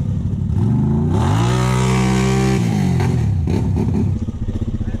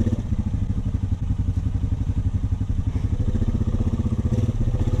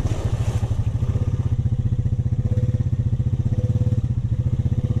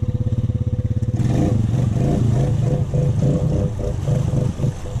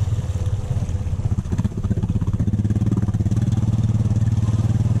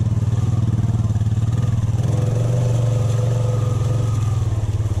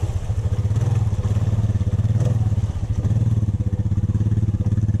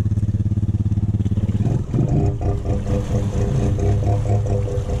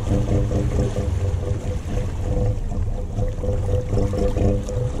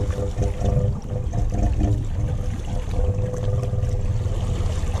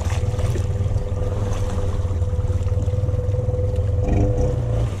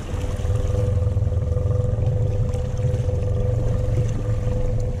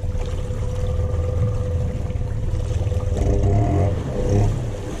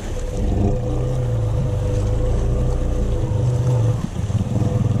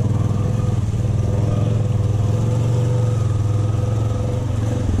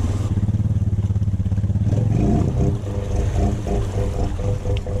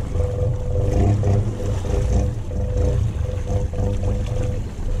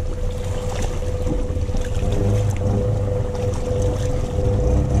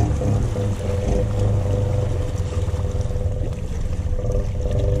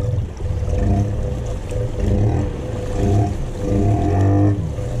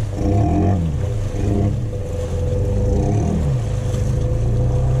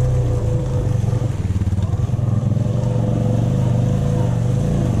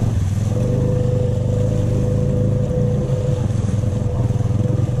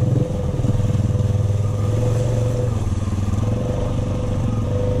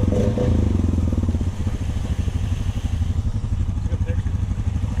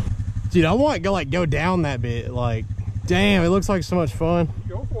 Dude, I want to go down that bit. Like, damn, it looks like so much fun.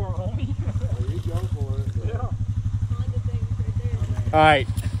 Go for it, homie. You go for it. But Yeah. Honda things right there. All right,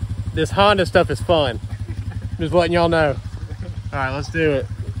 this Honda stuff is fun. Just letting y'all know. All right, let's do it.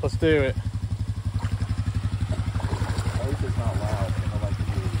 Let's do it. at least it's not loud. I like to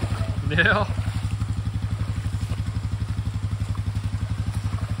do it. Yeah.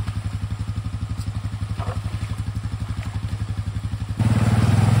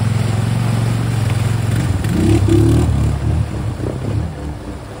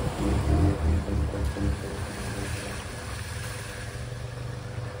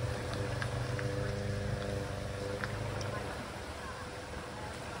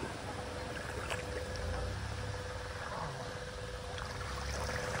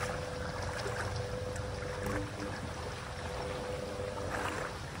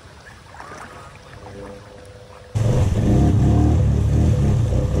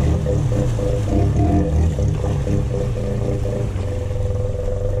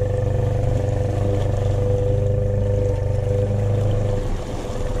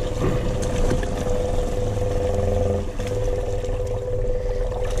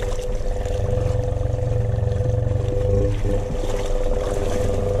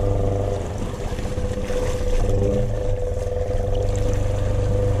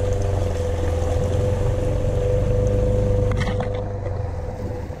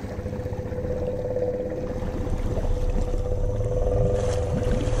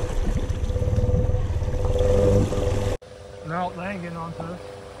 No, they ain't getting onto us.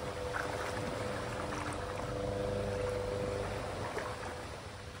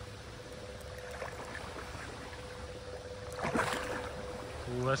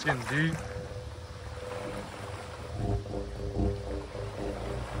 Ooh, that's getting deep.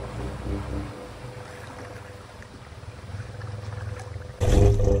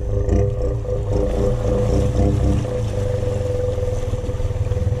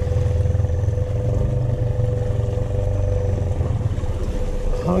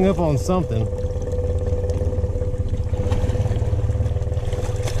 Hung up on something.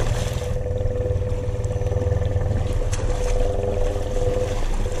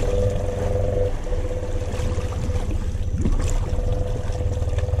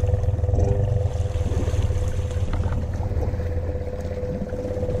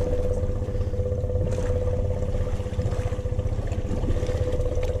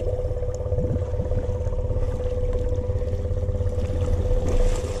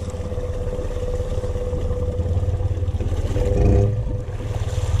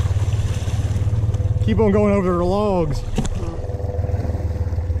 Keep on going over the logs.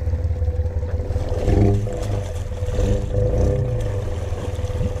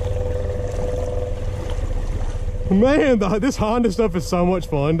 Man, this Honda stuff is so much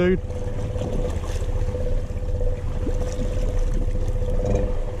fun, dude.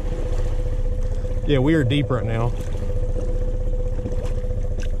 Yeah, we are deep right now.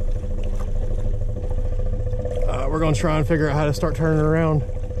 We're gonna try and figure out how to start turning around,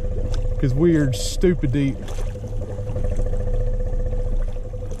 because we are stupid deep.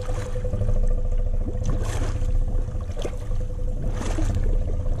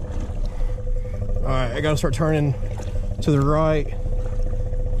 Alright, I gotta start turning to the right.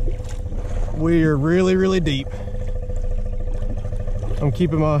 We are really, really deep. I'm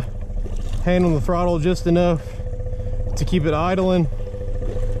keeping my hand on the throttle just enough to keep it idling.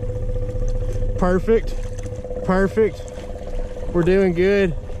 Perfect. Perfect. We're doing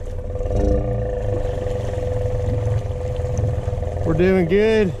good. We're doing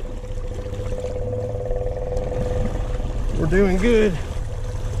good. We're doing good.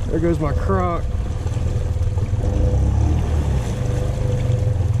 There goes my crock.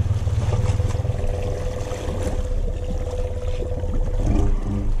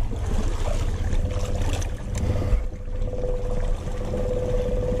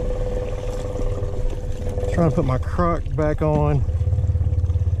 Trying to put my crock back on.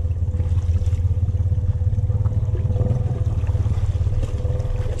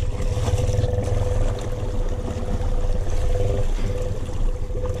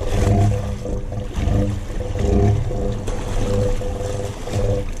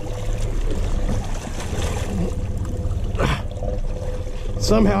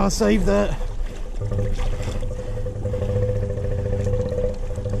 Somehow I saved that.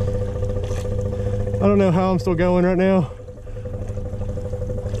 I don't know how I'm still going right now.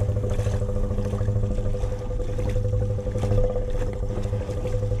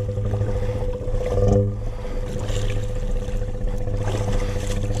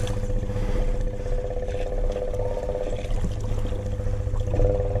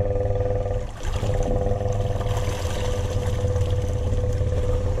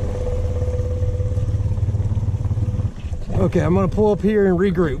 Okay, I'm gonna pull up here and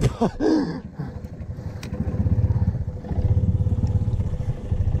regroup.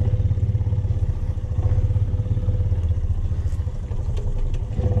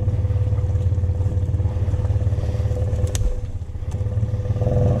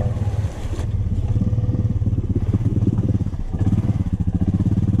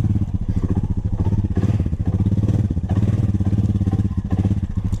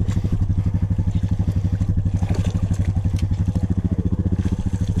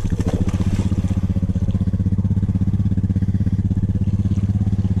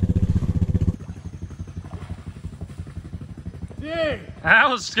 That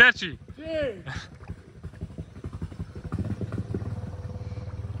was sketchy.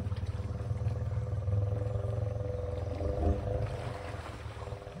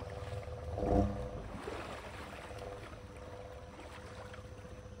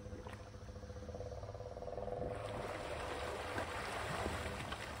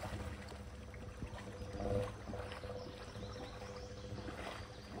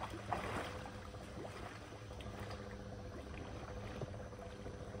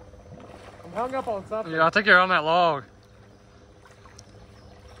 Hung up on something. Yeah, I think you're on that log.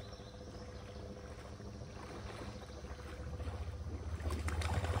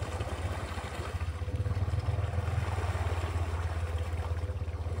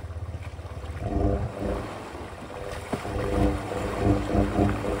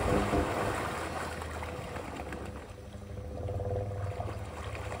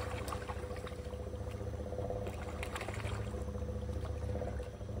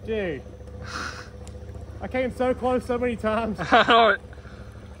 Dude, I came so close so many times. I know it.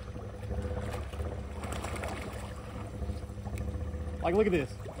 Like, look at this.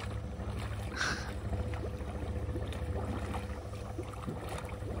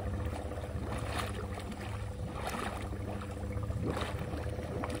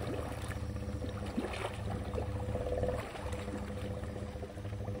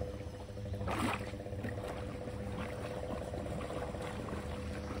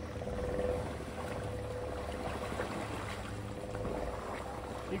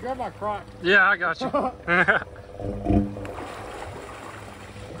 You grabbed my crotch. Yeah, I got you.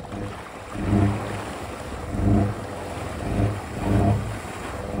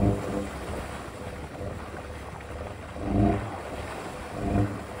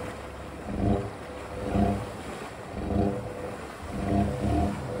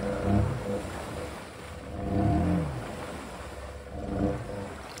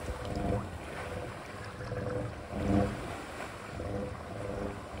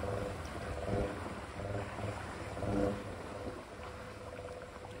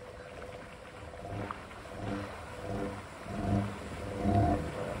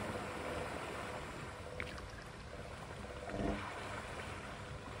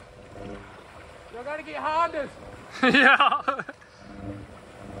 Y'all gotta get Hondas. Yeah.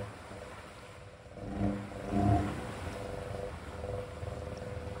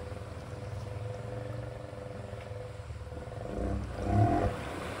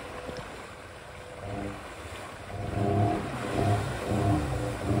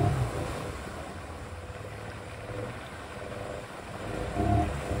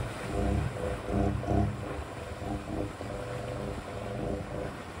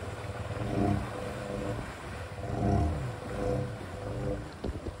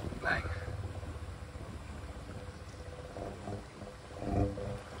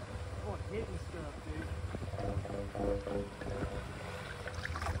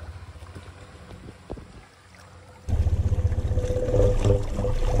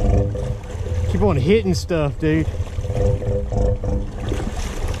 Keep on hitting stuff, dude.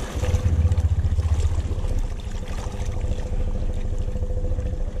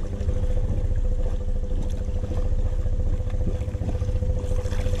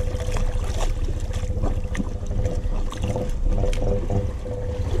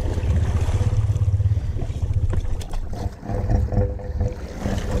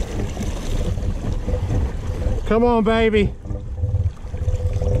 Come on, baby.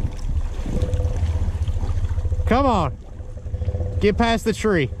 Come on. Get past the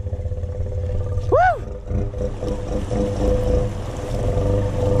tree. Woo!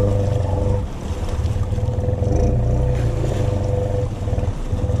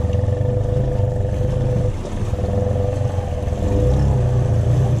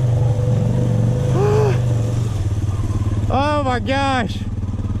 Oh my gosh.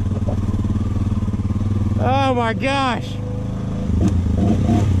 Oh my gosh.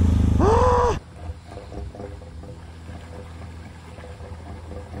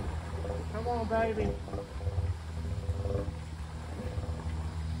 Come on, baby.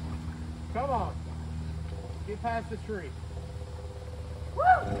 past the tree.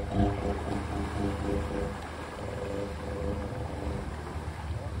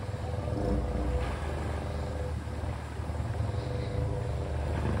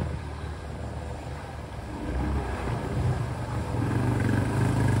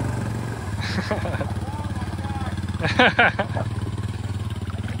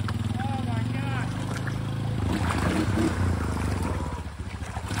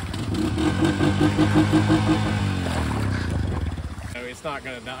 It's not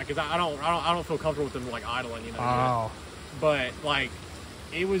gonna die because I don't feel comfortable with them like idling, you know. Oh. But like,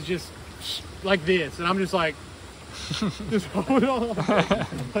 it was just like this, and I'm just like, just hold on,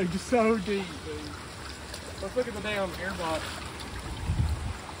 like just so deep, dude. Let's look at the damn airbox.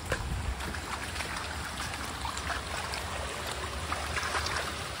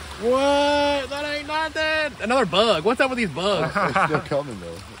 What? That ain't nothing. Another bug. What's up with these bugs? It's still coming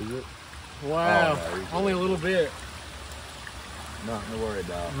though, is it? Wow. Oh, no, you're Only a little bit. Nothing to worry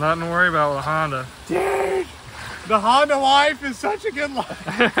about. Nothing to worry about with a Honda. Dude, the Honda life is such a good life.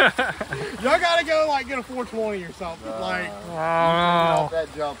 Y'all gotta go like get a 420 or something. Like, Oh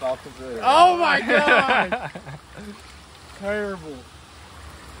That jumped off the video. oh my god. Terrible.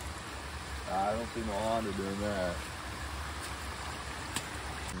 I don't see no Honda doing that.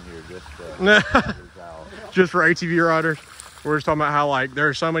 Here, just out. Just for ATV riders. We're just talking about how like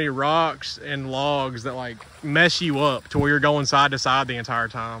there's so many rocks and logs that like mess you up to where you're going side to side the entire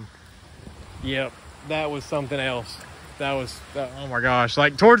time. Yep, that was something else. Oh my gosh,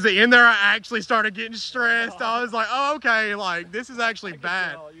 like towards the end there I actually started getting stressed. I was like, oh okay, like this is actually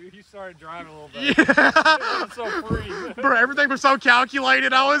bad. You started driving a little bit. Yeah. It's so free. Bro, everything was so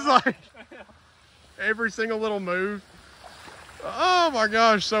calculated. I was like, every single little move. Oh my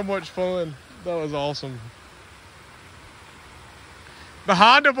gosh, so much fun. That was awesome. The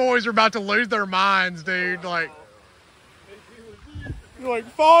Honda boys are about to lose their minds, dude. Like, you're like,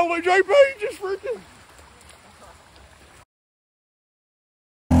 follow me, JP, just freaking.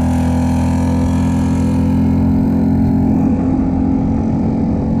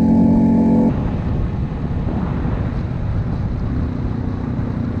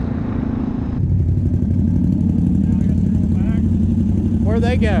 Where'd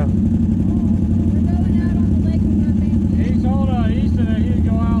they go? We're going out on the lake with my family. He told Easton that he'd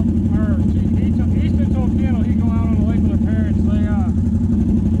go out, or Easton told Kendall he'd go out on the lake with her parents.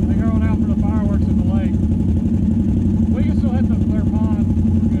 They're going out for the fireworks at the lake. We can still hit their pond.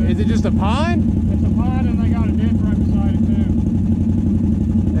 We're good. Is it just a pond? It's a pond and they got a ditch right beside it too.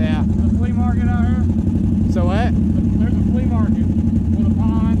 Yeah. There's a flea market out here. So what? There's a flea market with a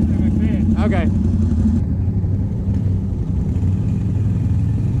pond and a ditch. Okay.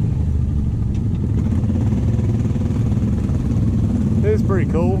 This is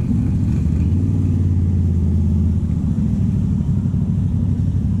pretty cool.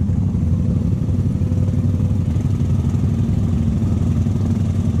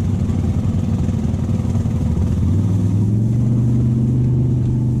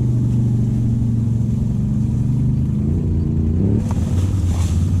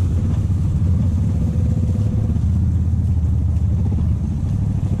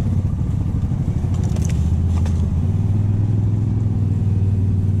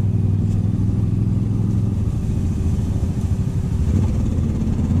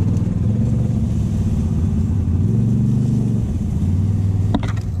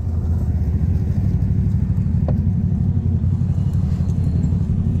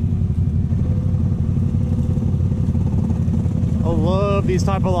 These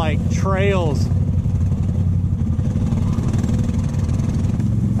type of like trails.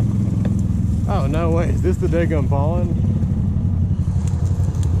 Oh no way, is this the daggum pond?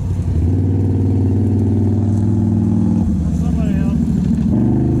 Somebody else.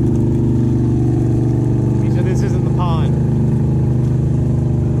 He said this isn't the pond.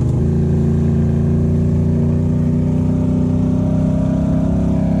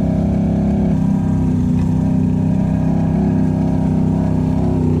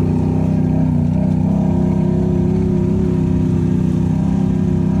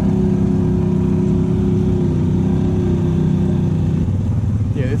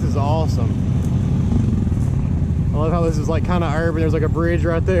 Awesome. I love how this is like kind of urban. There's like a bridge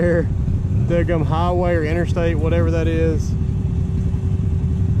right there. Daggum highway or interstate, whatever that is.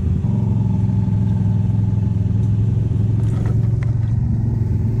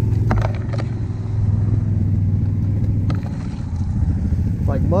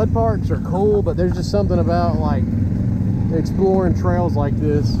 Like mud parks are cool, but there's just something about like exploring trails like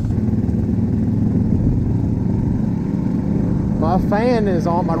this. My fan is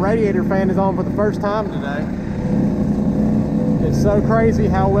on, my radiator fan is on for the first time today. It's so crazy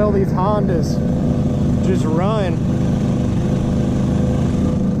how well these Hondas just run.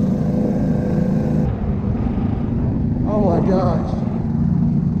 Oh my gosh.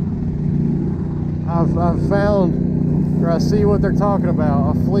 I've found, or I see what they're talking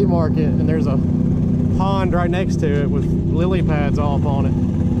about, a flea market, and there's a pond right next to it with lily pads all up on it.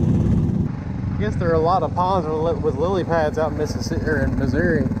 I guess there are a lot of ponds with lily pads out in Mississippi or in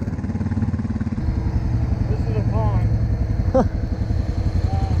Missouri. This is a pond. I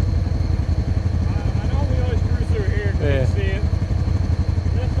know we always cruise through here because you see it.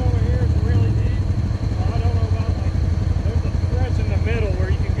 This over here is really deep. I don't know about, like, there's a stretch in the middle where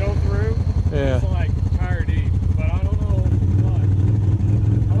you can go through. Yeah. It's like tire deep, but I don't know much.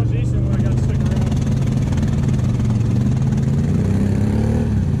 How much Easton would I got to stick around?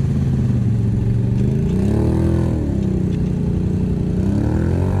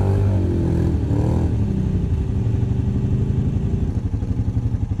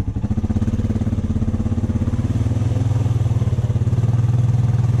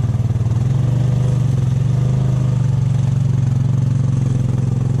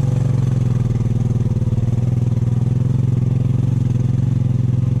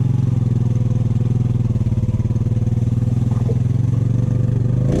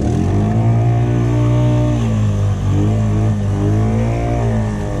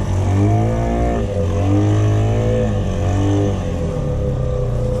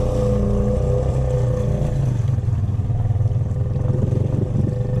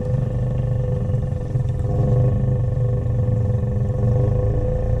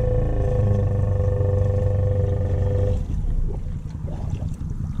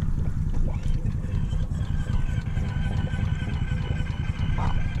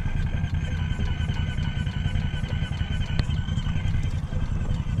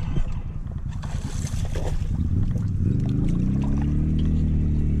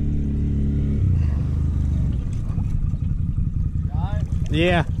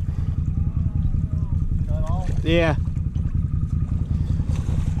 Yeah. Cut off. Yeah.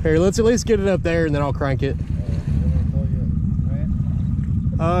 Here, let's at least get it up there and then I'll crank it.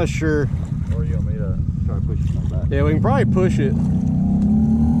 Sure. Or you want me to try to push it on back? Yeah, we can probably push it.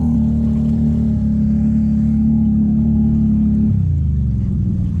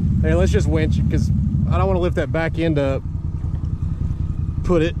 Hey, let's just winch it because I don't want to lift that back end up.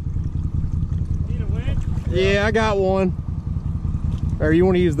 Put it. Need a winch? Yeah, I got one. Or you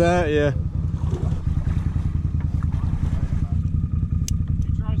want to use that? Yeah.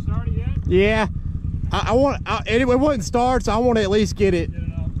 You try to start it yet? Yeah. I want, anyway, it wouldn't start, so I want to at least get it. Get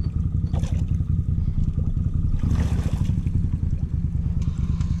it up.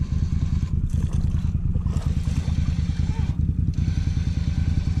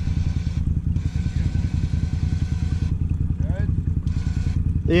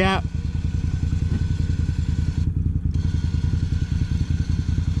 Yeah.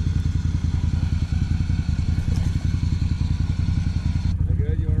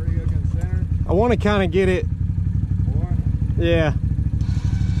 Good? You want to re-hook in the center? I want to kind of get it. More? Yeah.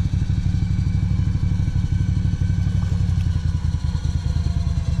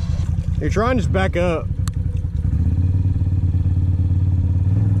 You're trying to just back up.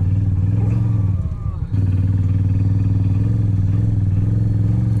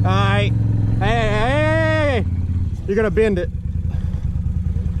 Alright. Hey. You're gonna bend it. You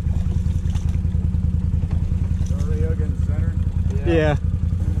want to re-hook in the center? Yeah.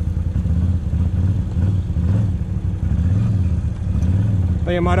 I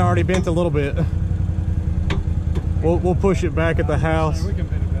think it might have already bent a little bit. We'll push it back at the house. We can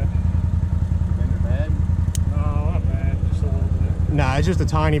bend it back. Bend it bad? No, not bad. Just a little bit. Nah, it's just a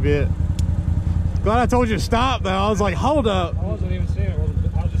tiny bit. Glad I told you to stop though. I was like, hold up. I wasn't even seeing it.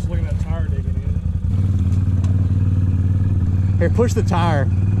 I was just looking at tire digging in. Here, push the tire.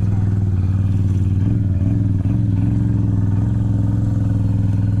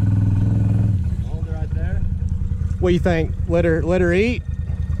 Hold it right there. What do you think? Let her eat?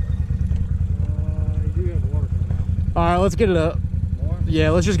 You do have water coming out. All right, let's get it up. More?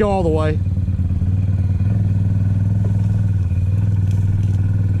 Yeah, let's just go all the way.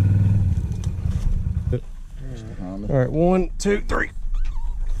 All right, 1, 2, 3.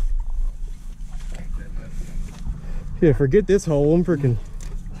 Yeah, forget this hole. I'm freaking.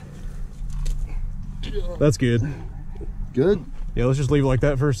 That's good. Good? Yeah, let's just leave it like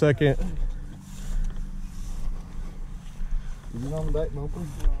that for a second. Is it on the back bumper? No.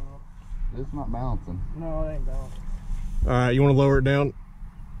 It's not bouncing. No, it ain't bad. All right, you want to lower it down?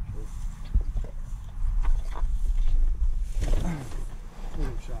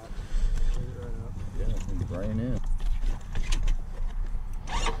 Shot. Yeah, it's rain in.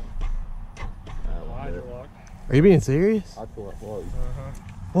 Are you being serious? I'd pull that plug.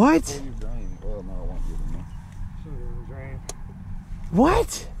 What? Pull your drain. Well, no, I won't give it more. Should have the drain.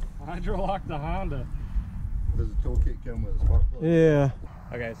 What? Hydrolock the Honda. Does the toolkit come with a spark plug? Yeah.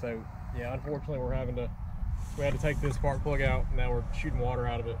 Okay, so yeah, unfortunately we had to take this spark plug out. Now we're shooting water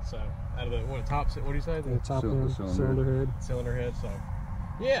out of it. So out of the what do you say? The top Cylinder. end, cylinder head. Cylinder head. So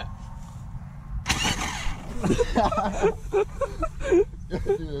yeah.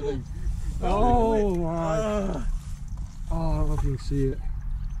 Oh my. Oh, I don't know if you can see it.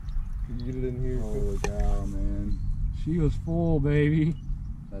 Can you get it in here? Holy cow, man. She was full, baby.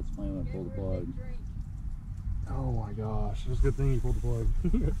 That's funny when I pull the plug. Oh my gosh. It was a good thing you pulled the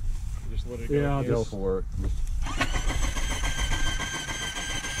plug. Just let it go. Yeah, Go just for it.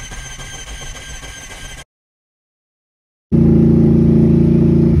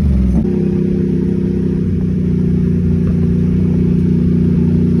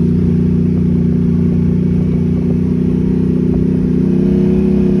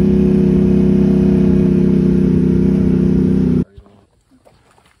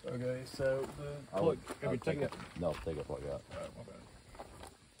 Okay, so the plug. Have you taken it? No, take a plug out.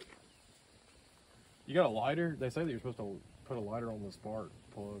 You got a lighter? They say that you're supposed to put a lighter on the spark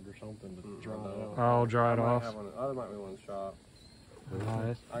plug or something to dry it off. Oh, dry it off. I might be one in the shop.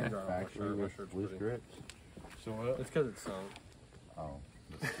 Nice. I can dry it off my Factory shirt. My with shirt's loose pretty. grips. So what? It's because it's sunk. Oh,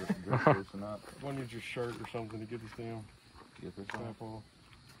 just grip loosen up. One needs your shirt or something to get this thing Get this off. snap off.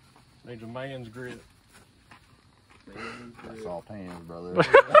 Needs a man's grip. That's all pans, brother.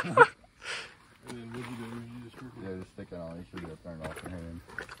 And then what'd you do? You just grip it. Yeah, just stick it on. You should get it turned off your hand.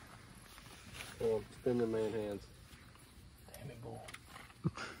 Well, spin the man hands. Damn it, bull.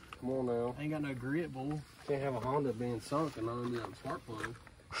 Come on now. I ain't got no grip, bull. Can't have a Honda being sunk and not only that spark plug.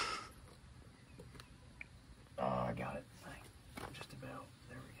 Oh, I got it. Just about.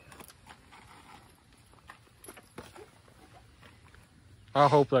 There we go. I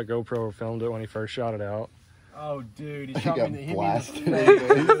hope that GoPro filmed it when he first shot it out. Oh, dude, he He shot got me in the blasted.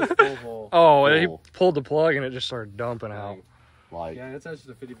 Oh, Oh. he pulled the plug and it just started dumping out. Like, Yeah, it's just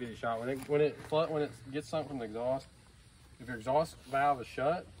a 50-50 shot. When it gets sunk from the exhaust, if your exhaust valve is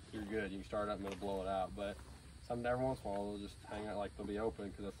shut, you're good. You can start it up and it'll blow it out. But every once in a while, they'll just hang out like they'll be open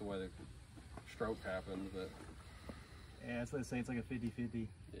because that's the way the stroke happens. But Yeah, that's what they say. It's like a 50-50.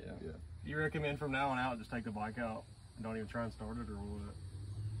 yeah. You recommend from now on out just take the bike out and don't even try and start it, or what?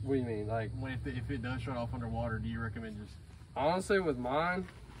 What do you mean? Like, If it does shut off underwater, do you recommend just? honestly, with mine,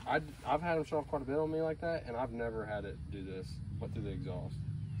 I've had them shut off quite a bit on me like that, and I've never had it do this. What through the exhaust?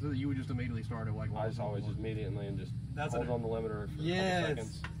 So that you would just immediately start it like? I just always just immediately and just That's hold what- on the limiter for a couple Yes,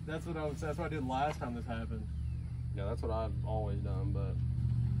 seconds. that's what I did last time this happened. Yeah, that's what I've always done. But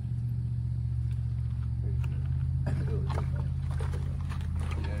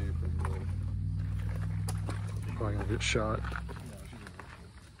yeah, you're pretty good. Probably gonna get shot.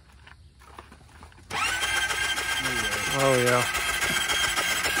 Oh yeah.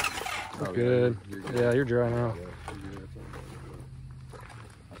 oh, Good. You're good. Yeah, you're dry now.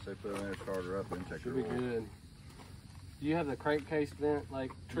 I say put it in there, start her up, and check Should her be oil. good. Do you have the crankcase vent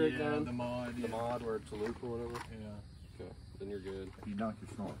like trick done? the mod. The mod where it's a loop or whatever? Yeah. Okay, then you're good. You dunk your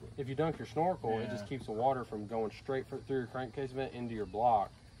snorkel. If you dunk your snorkel, it Yeah. just keeps the water from going straight through your crankcase vent into your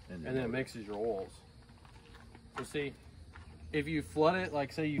block, and then it mixes your oils. So see, if you flood it,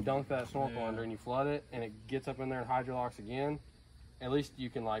 like say you dunk that snorkel Yeah. under and you flood it, and it gets up in there and hydrolocks again, at least you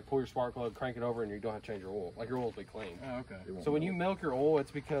can like pull your spark plug, crank it over, and you don't have to change your oil. Like your oil will be clean. Oh, okay. So when you milk your oil,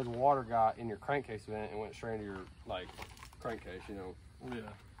 it's because water got in your crankcase vent and went straight into your like crankcase, you know. Yeah.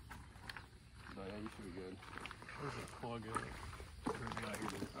 But yeah, you should be good. Where's the plug at?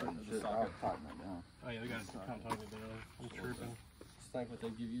 Shit, I'll tighten that down. Oh yeah, they got to kind of tighten it down. I'm tripping. Just think what they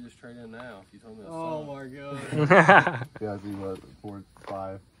give you this trade in now. If you told me that's Oh sunk. my god. Yeah, I see what,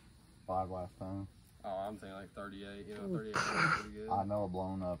 4.5 last time. Oh, I'm thinking like 38. You know, 38 is pretty good. I know a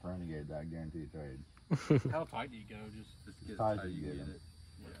blown up Renegade that I guarantee trade. How tight do you go? Just get it tight tight as you you can get get it. it.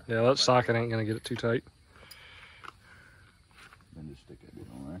 Yeah, that socket ain't gonna get it too tight. Then just stick that bit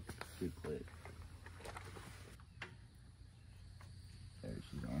on there. Good click. There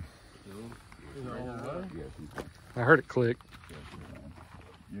she's on. Is it all the way? Yeah, she's on. I heard it click. Yeah, she's on.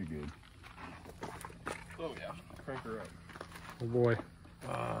 You're good. Oh yeah. Crank her up. Oh boy.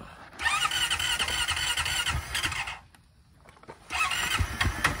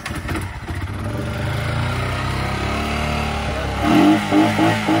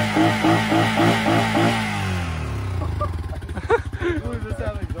 Who is this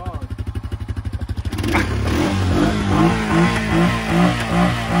having exhaust?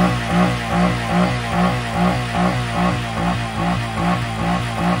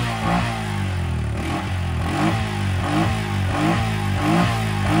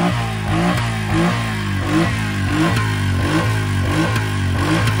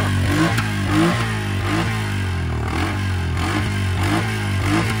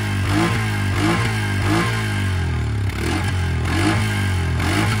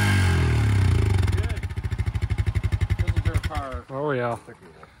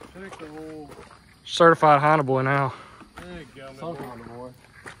 yeah. Check the oil. Certified Honda boy now. There you go, Sunk Honda boy.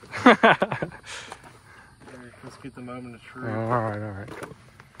 Let's get the moment of truth. All right, all right.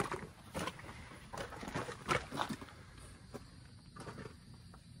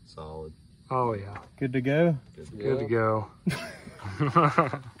 Solid. Oh yeah, Good to go. good to go.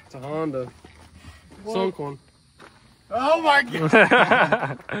 It's a Honda. Sunk one. Oh my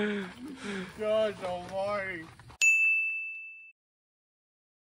God. Gosh almighty.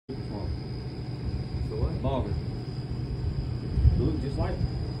 So what? Bogger. Look just like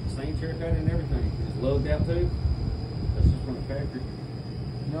same chair cut and everything. It's lugged out too. That's just from the factory.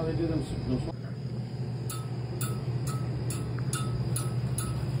 You know they do them.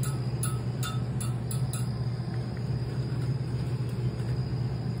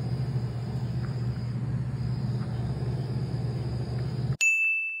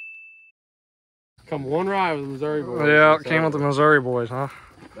 Come one ride with the Missouri boys. Yeah, it came with the Missouri boys, huh?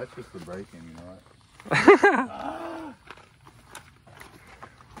 That's just the braking, you know, right?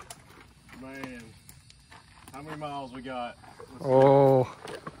 Man. How many miles we got? Oh,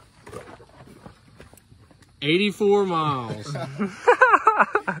 84 miles. It's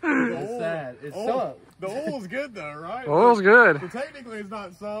sad. It's sunk. The oil's good though, right? oil's good. So technically it's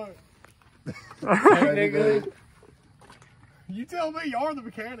not sunk. Technically, You tell me, you are the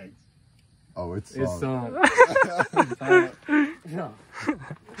mechanics. Oh, it's it's solid. sunk. Yeah.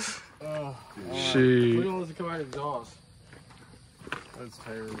 Oh, She. Look at all this come out of exhaust. that's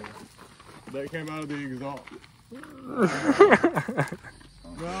terrible. That came out of the exhaust.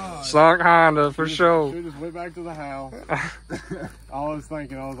 God. Sunk Honda for sure. Should just went back to the house. I was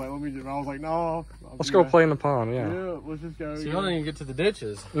thinking, I was like, I was like, no. Let's go play in the pond, yeah. Yeah, let's just go. So y'all didn't even get to the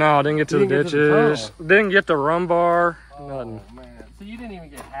ditches. No, I didn't get to the You didn't get to the ditches. Didn't get the rum bar. Nothing. Oh man. So you didn't even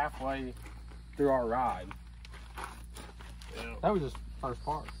get halfway through our ride. Yeah. That was just first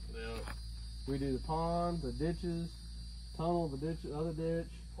part. Yeah. We do the pond, the ditches, tunnel, the ditch, other ditch.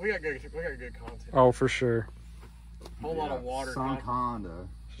 We got good content. Oh, for sure. Whole lot of water. Sunk content. Honda.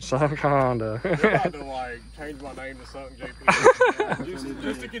 Sunk Honda. They're about to like change my name to Sunk JP.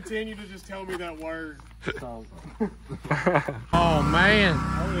 just to continue to just tell me that word. So, Oh man.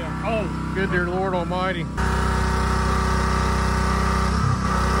 Oh yeah. Oh, good dear Lord Almighty.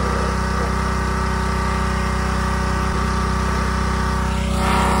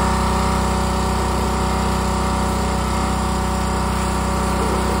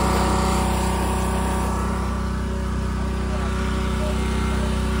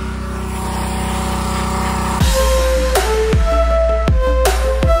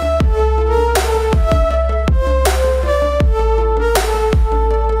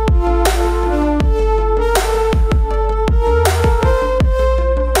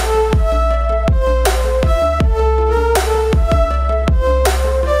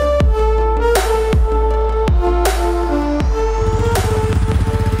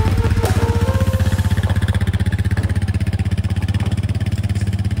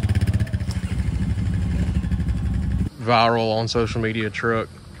 Viral on social media truck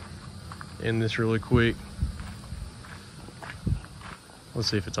in this really quick. Let's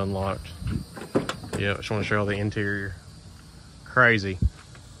see if it's unlocked. Yeah, I just want to show all the interior. Crazy.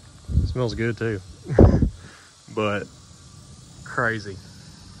 Smells good too. But crazy.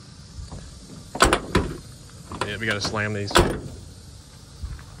 Yeah, we gotta slam these.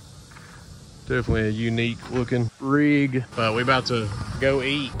 Definitely a unique looking rig. But we about to go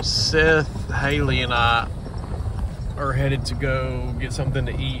eat. Seth, Haley, and I are headed to go get something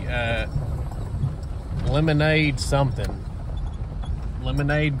to eat at Lemonade something.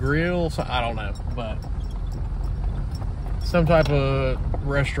 Lemonade Grill? So, I don't know, but some type of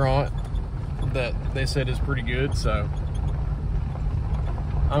restaurant that they said is pretty good, so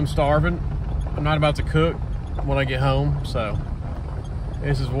I'm starving. I'm not about to cook when I get home, so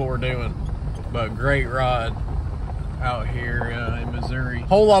this is what we're doing. But great ride out here in Missouri.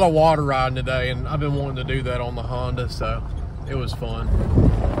 Whole lot of water riding today, and I've been wanting to do that on the Honda, so it was fun.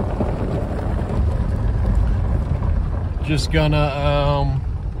 Just gonna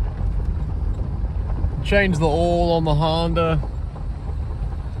change the oil on the Honda.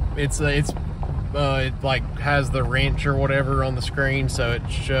 It like has the wrench or whatever on the screen, so it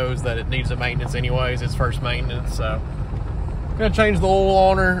shows that it needs a maintenance anyways. It's first maintenance, so gonna change the oil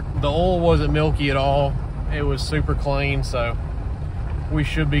on her. The oil wasn't milky at all. It was super clean, so we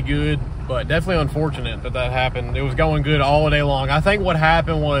should be good, but definitely unfortunate that happened. It was going good all day long. I think what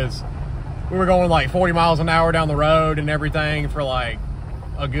happened was we were going like 40 miles an hour down the road and everything for like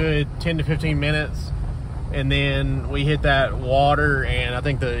a good 10 to 15 minutes. and then we hit that water, and I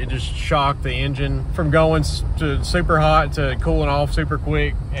think it just shocked the engine from going to super hot to cooling off super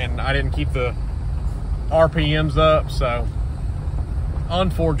quick, and I didn't keep the RPMs up, so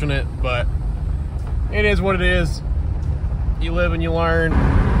unfortunate, but it is what it is. You live and you learn.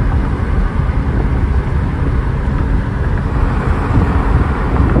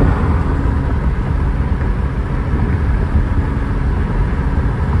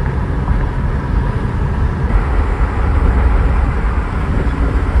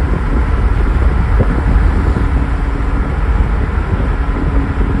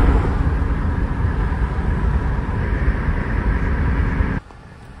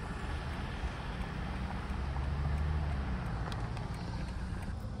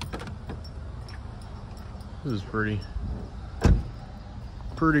 This is pretty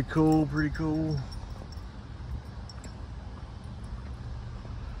cool, pretty cool.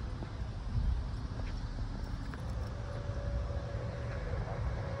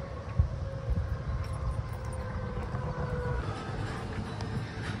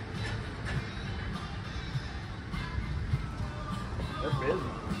 They're busy.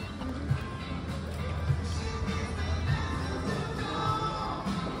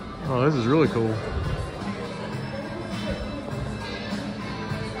 Oh, this is really cool.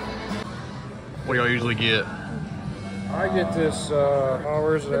 What do y'all usually get? I get this,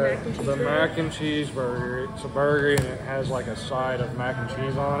 where's that? The mac and cheese burger. It's a burger and it has like a side of mac and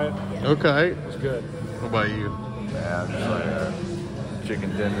cheese on it. Okay. It's good. What about you? Yeah, just like a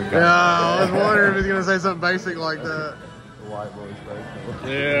chicken tender. Yeah, I was wondering if he's gonna say something basic like that. White boy steak.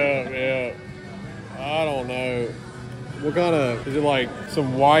 Yeah. I don't know. What kind of, is it like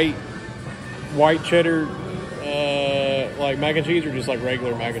some white cheddar, like mac and cheese, or just like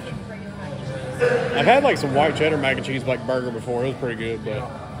regular mac and cheese? I've had like some white cheddar mac and cheese like burger before. It was pretty good, but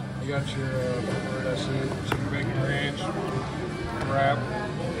You got your, chicken bacon ranch wrap.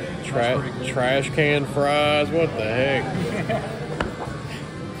 trash can fries. What the heck?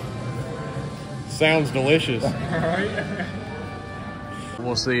 Sounds delicious.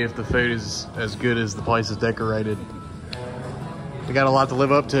 We'll see if the food is as good as the place is decorated. We got a lot to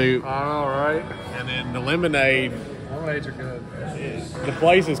live up to. All right. And then the lemonade. Lemonades are good. The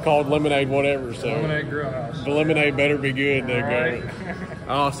place is called Lemonade whatever, so Lemonade Grill House. the lemonade better be good. Then Right.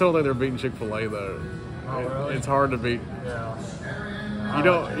 Oh, I still think they're beating Chick-fil-A though. Oh, really? It's hard to beat. Yeah. You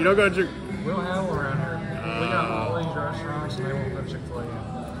don't go to Chick. We don't have one around here. We got all these restaurants and they won't put Chick-fil-A in.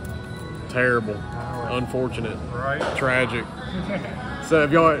 Terrible, Oh. unfortunate, Right? tragic. So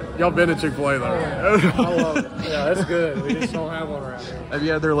have y'all been to Chick-fil-A though? I love it. Yeah, that's good. We just don't have one around here. Have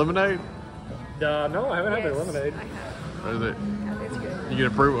you had their lemonade? No, I haven't had their lemonade. Or is it? You get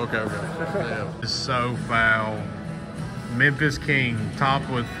approved? Okay. Yeah. It's so foul. Memphis King, topped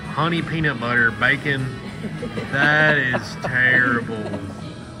with honey peanut butter, bacon. That is terrible.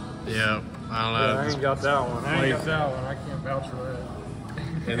 Yep. I don't know. I ain't got that one. I place- can't vouch for that.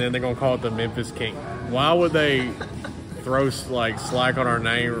 And then they're gonna call it the Memphis King. Why would they throw like slack on our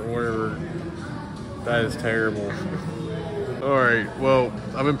name or whatever? That is terrible. All right. Well,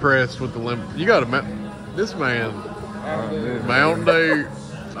 I'm impressed with the You got this man. Mountain Dew.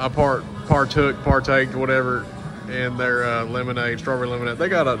 I partaked, whatever, in their lemonade, strawberry lemonade. They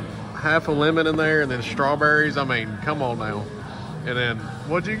got a half a lemon in there, and then strawberries. I mean, come on now. And then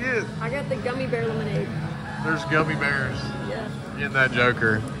what'd you get? I got the gummy bear lemonade. There's gummy bears. Yeah. Getting that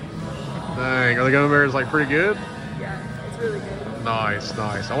joker. Dang, are the gummy bears like pretty good? Yeah, it's really good. Nice.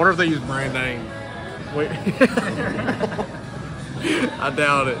 I wonder if they use brand name. Wait. I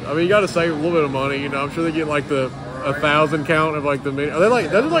doubt it. I mean, you got to save a little bit of money. You know, I'm sure they get like the 1,000 count of like the mini. Are they like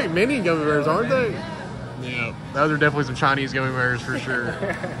those are like mini gummy bears, aren't they? Yeah, those are definitely some Chinese gummy bears for sure.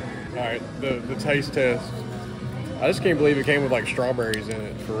 All right, the taste test. I just can't believe it came with like strawberries in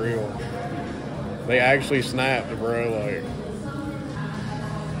it for real. They actually snapped, bro. Like,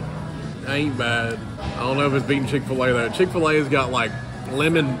 ain't bad. I don't know if it's beating Chick-fil-A though. Chick-fil-A's got like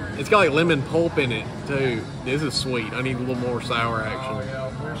lemon. It's got like lemon pulp in it too. This is sweet. I need a little more sour action. Oh,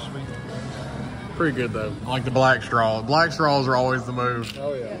 yeah, we're sweet. Pretty good though. I like the black straw. Black straws are always the move.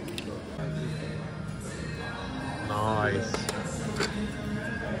 Oh, yeah. Nice.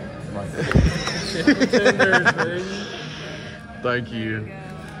 Chicken tenders, baby. Thank you.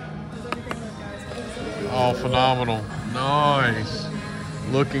 Oh, phenomenal. Nice.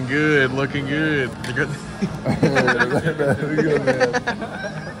 Looking good. Looking good.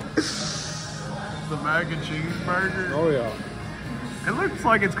 The mac and cheese burger. Oh, yeah. It looks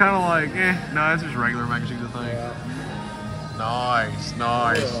like it's kind of like, no, it's just regular mac and cheese, I think. Yeah. Nice.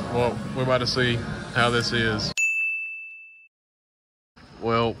 Well, we're about to see how this is.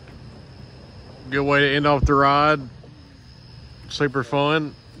 Well, good way to end off the ride. Super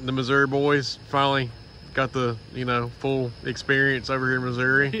fun. The Missouri boys finally got the, you know, full experience over here in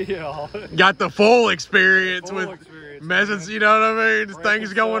Missouri. Yeah. Got the full experience Full with experience, message, you know what I mean?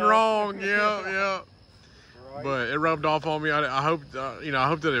 Things going wrong. Yeah, yeah. Right. But it rubbed off on me. I hope, you know, I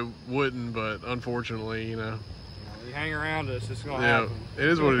hope that it wouldn't, but unfortunately, you know. You hang around us, it's gonna Yeah, happen. it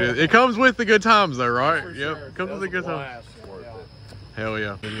is what it is. It comes with the good times, though, right? For Yep, sure. comes with the good times. Blast. Yeah. Hell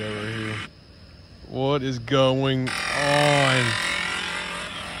yeah. Video over here. What is going on?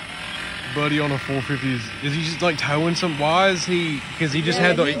 Buddy on a 450 is he just like towing some? Why is he? Because he just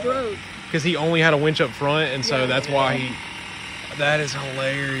had the. Because he only had a winch up front, and so that's why he. That is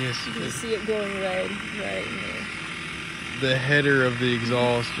hilarious. You can see it glowing red right in there. The header of the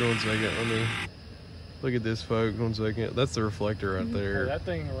exhaust. 1 second. Let me look at this, folks. 1 second. That's the reflector right Hey, there. that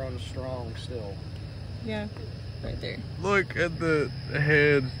thing runs strong still. Yeah, right there. Look at the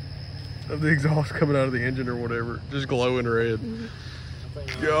head of the exhaust coming out of the engine or whatever, just glowing red.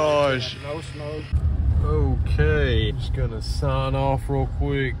 Gosh. No smoke. Okay, just gonna sign off real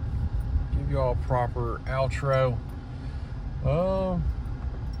quick. Give y'all a proper outro.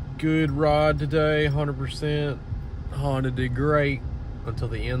 Good ride today, 100%. Honda did great until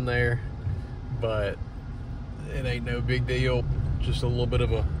the end there, but it ain't no big deal. Just a little bit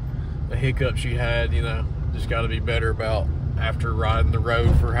of a hiccup she had, you know. Just got to be better about after riding the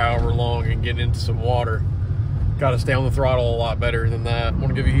road for however long and getting into some water. Got to stay on the throttle a lot better than that. I want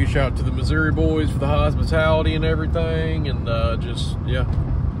to give a huge shout out to the Missouri boys for the hospitality and everything, and just, yeah,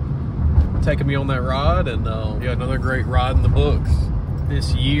 taking me on that ride. And yeah, another great ride in the books.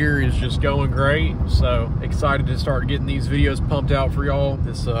 This year is just going great, so excited to start getting these videos pumped out for y'all,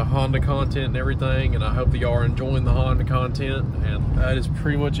 this Honda content and everything, and I hope that y'all are enjoying the Honda content. And that is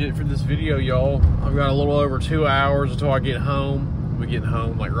pretty much it for this video, y'all. I've got a little over 2 hours until I get home. We're getting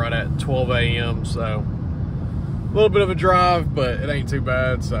home like right at 12 a.m. so a little bit of a drive, but it ain't too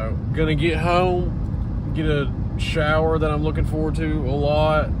bad. So gonna get home, get a shower that I'm looking forward to a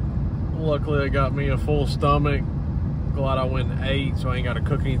lot. Luckily I got me a full stomach. Glad I went and ate, so I ain't got to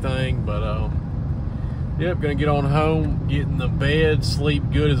cook anything. But yep, gonna get on home, get in the bed, sleep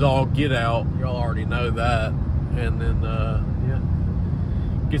good as all get out. Y'all already know that. And then yeah,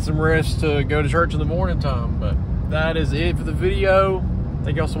 get some rest to go to church in the morning time. But that is it for the video.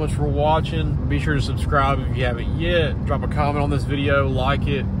 Thank y'all so much for watching. Be sure to subscribe if you haven't yet. Drop a comment on this video, like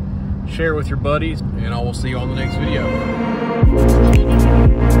it, share it with your buddies, and I will see you on the next video.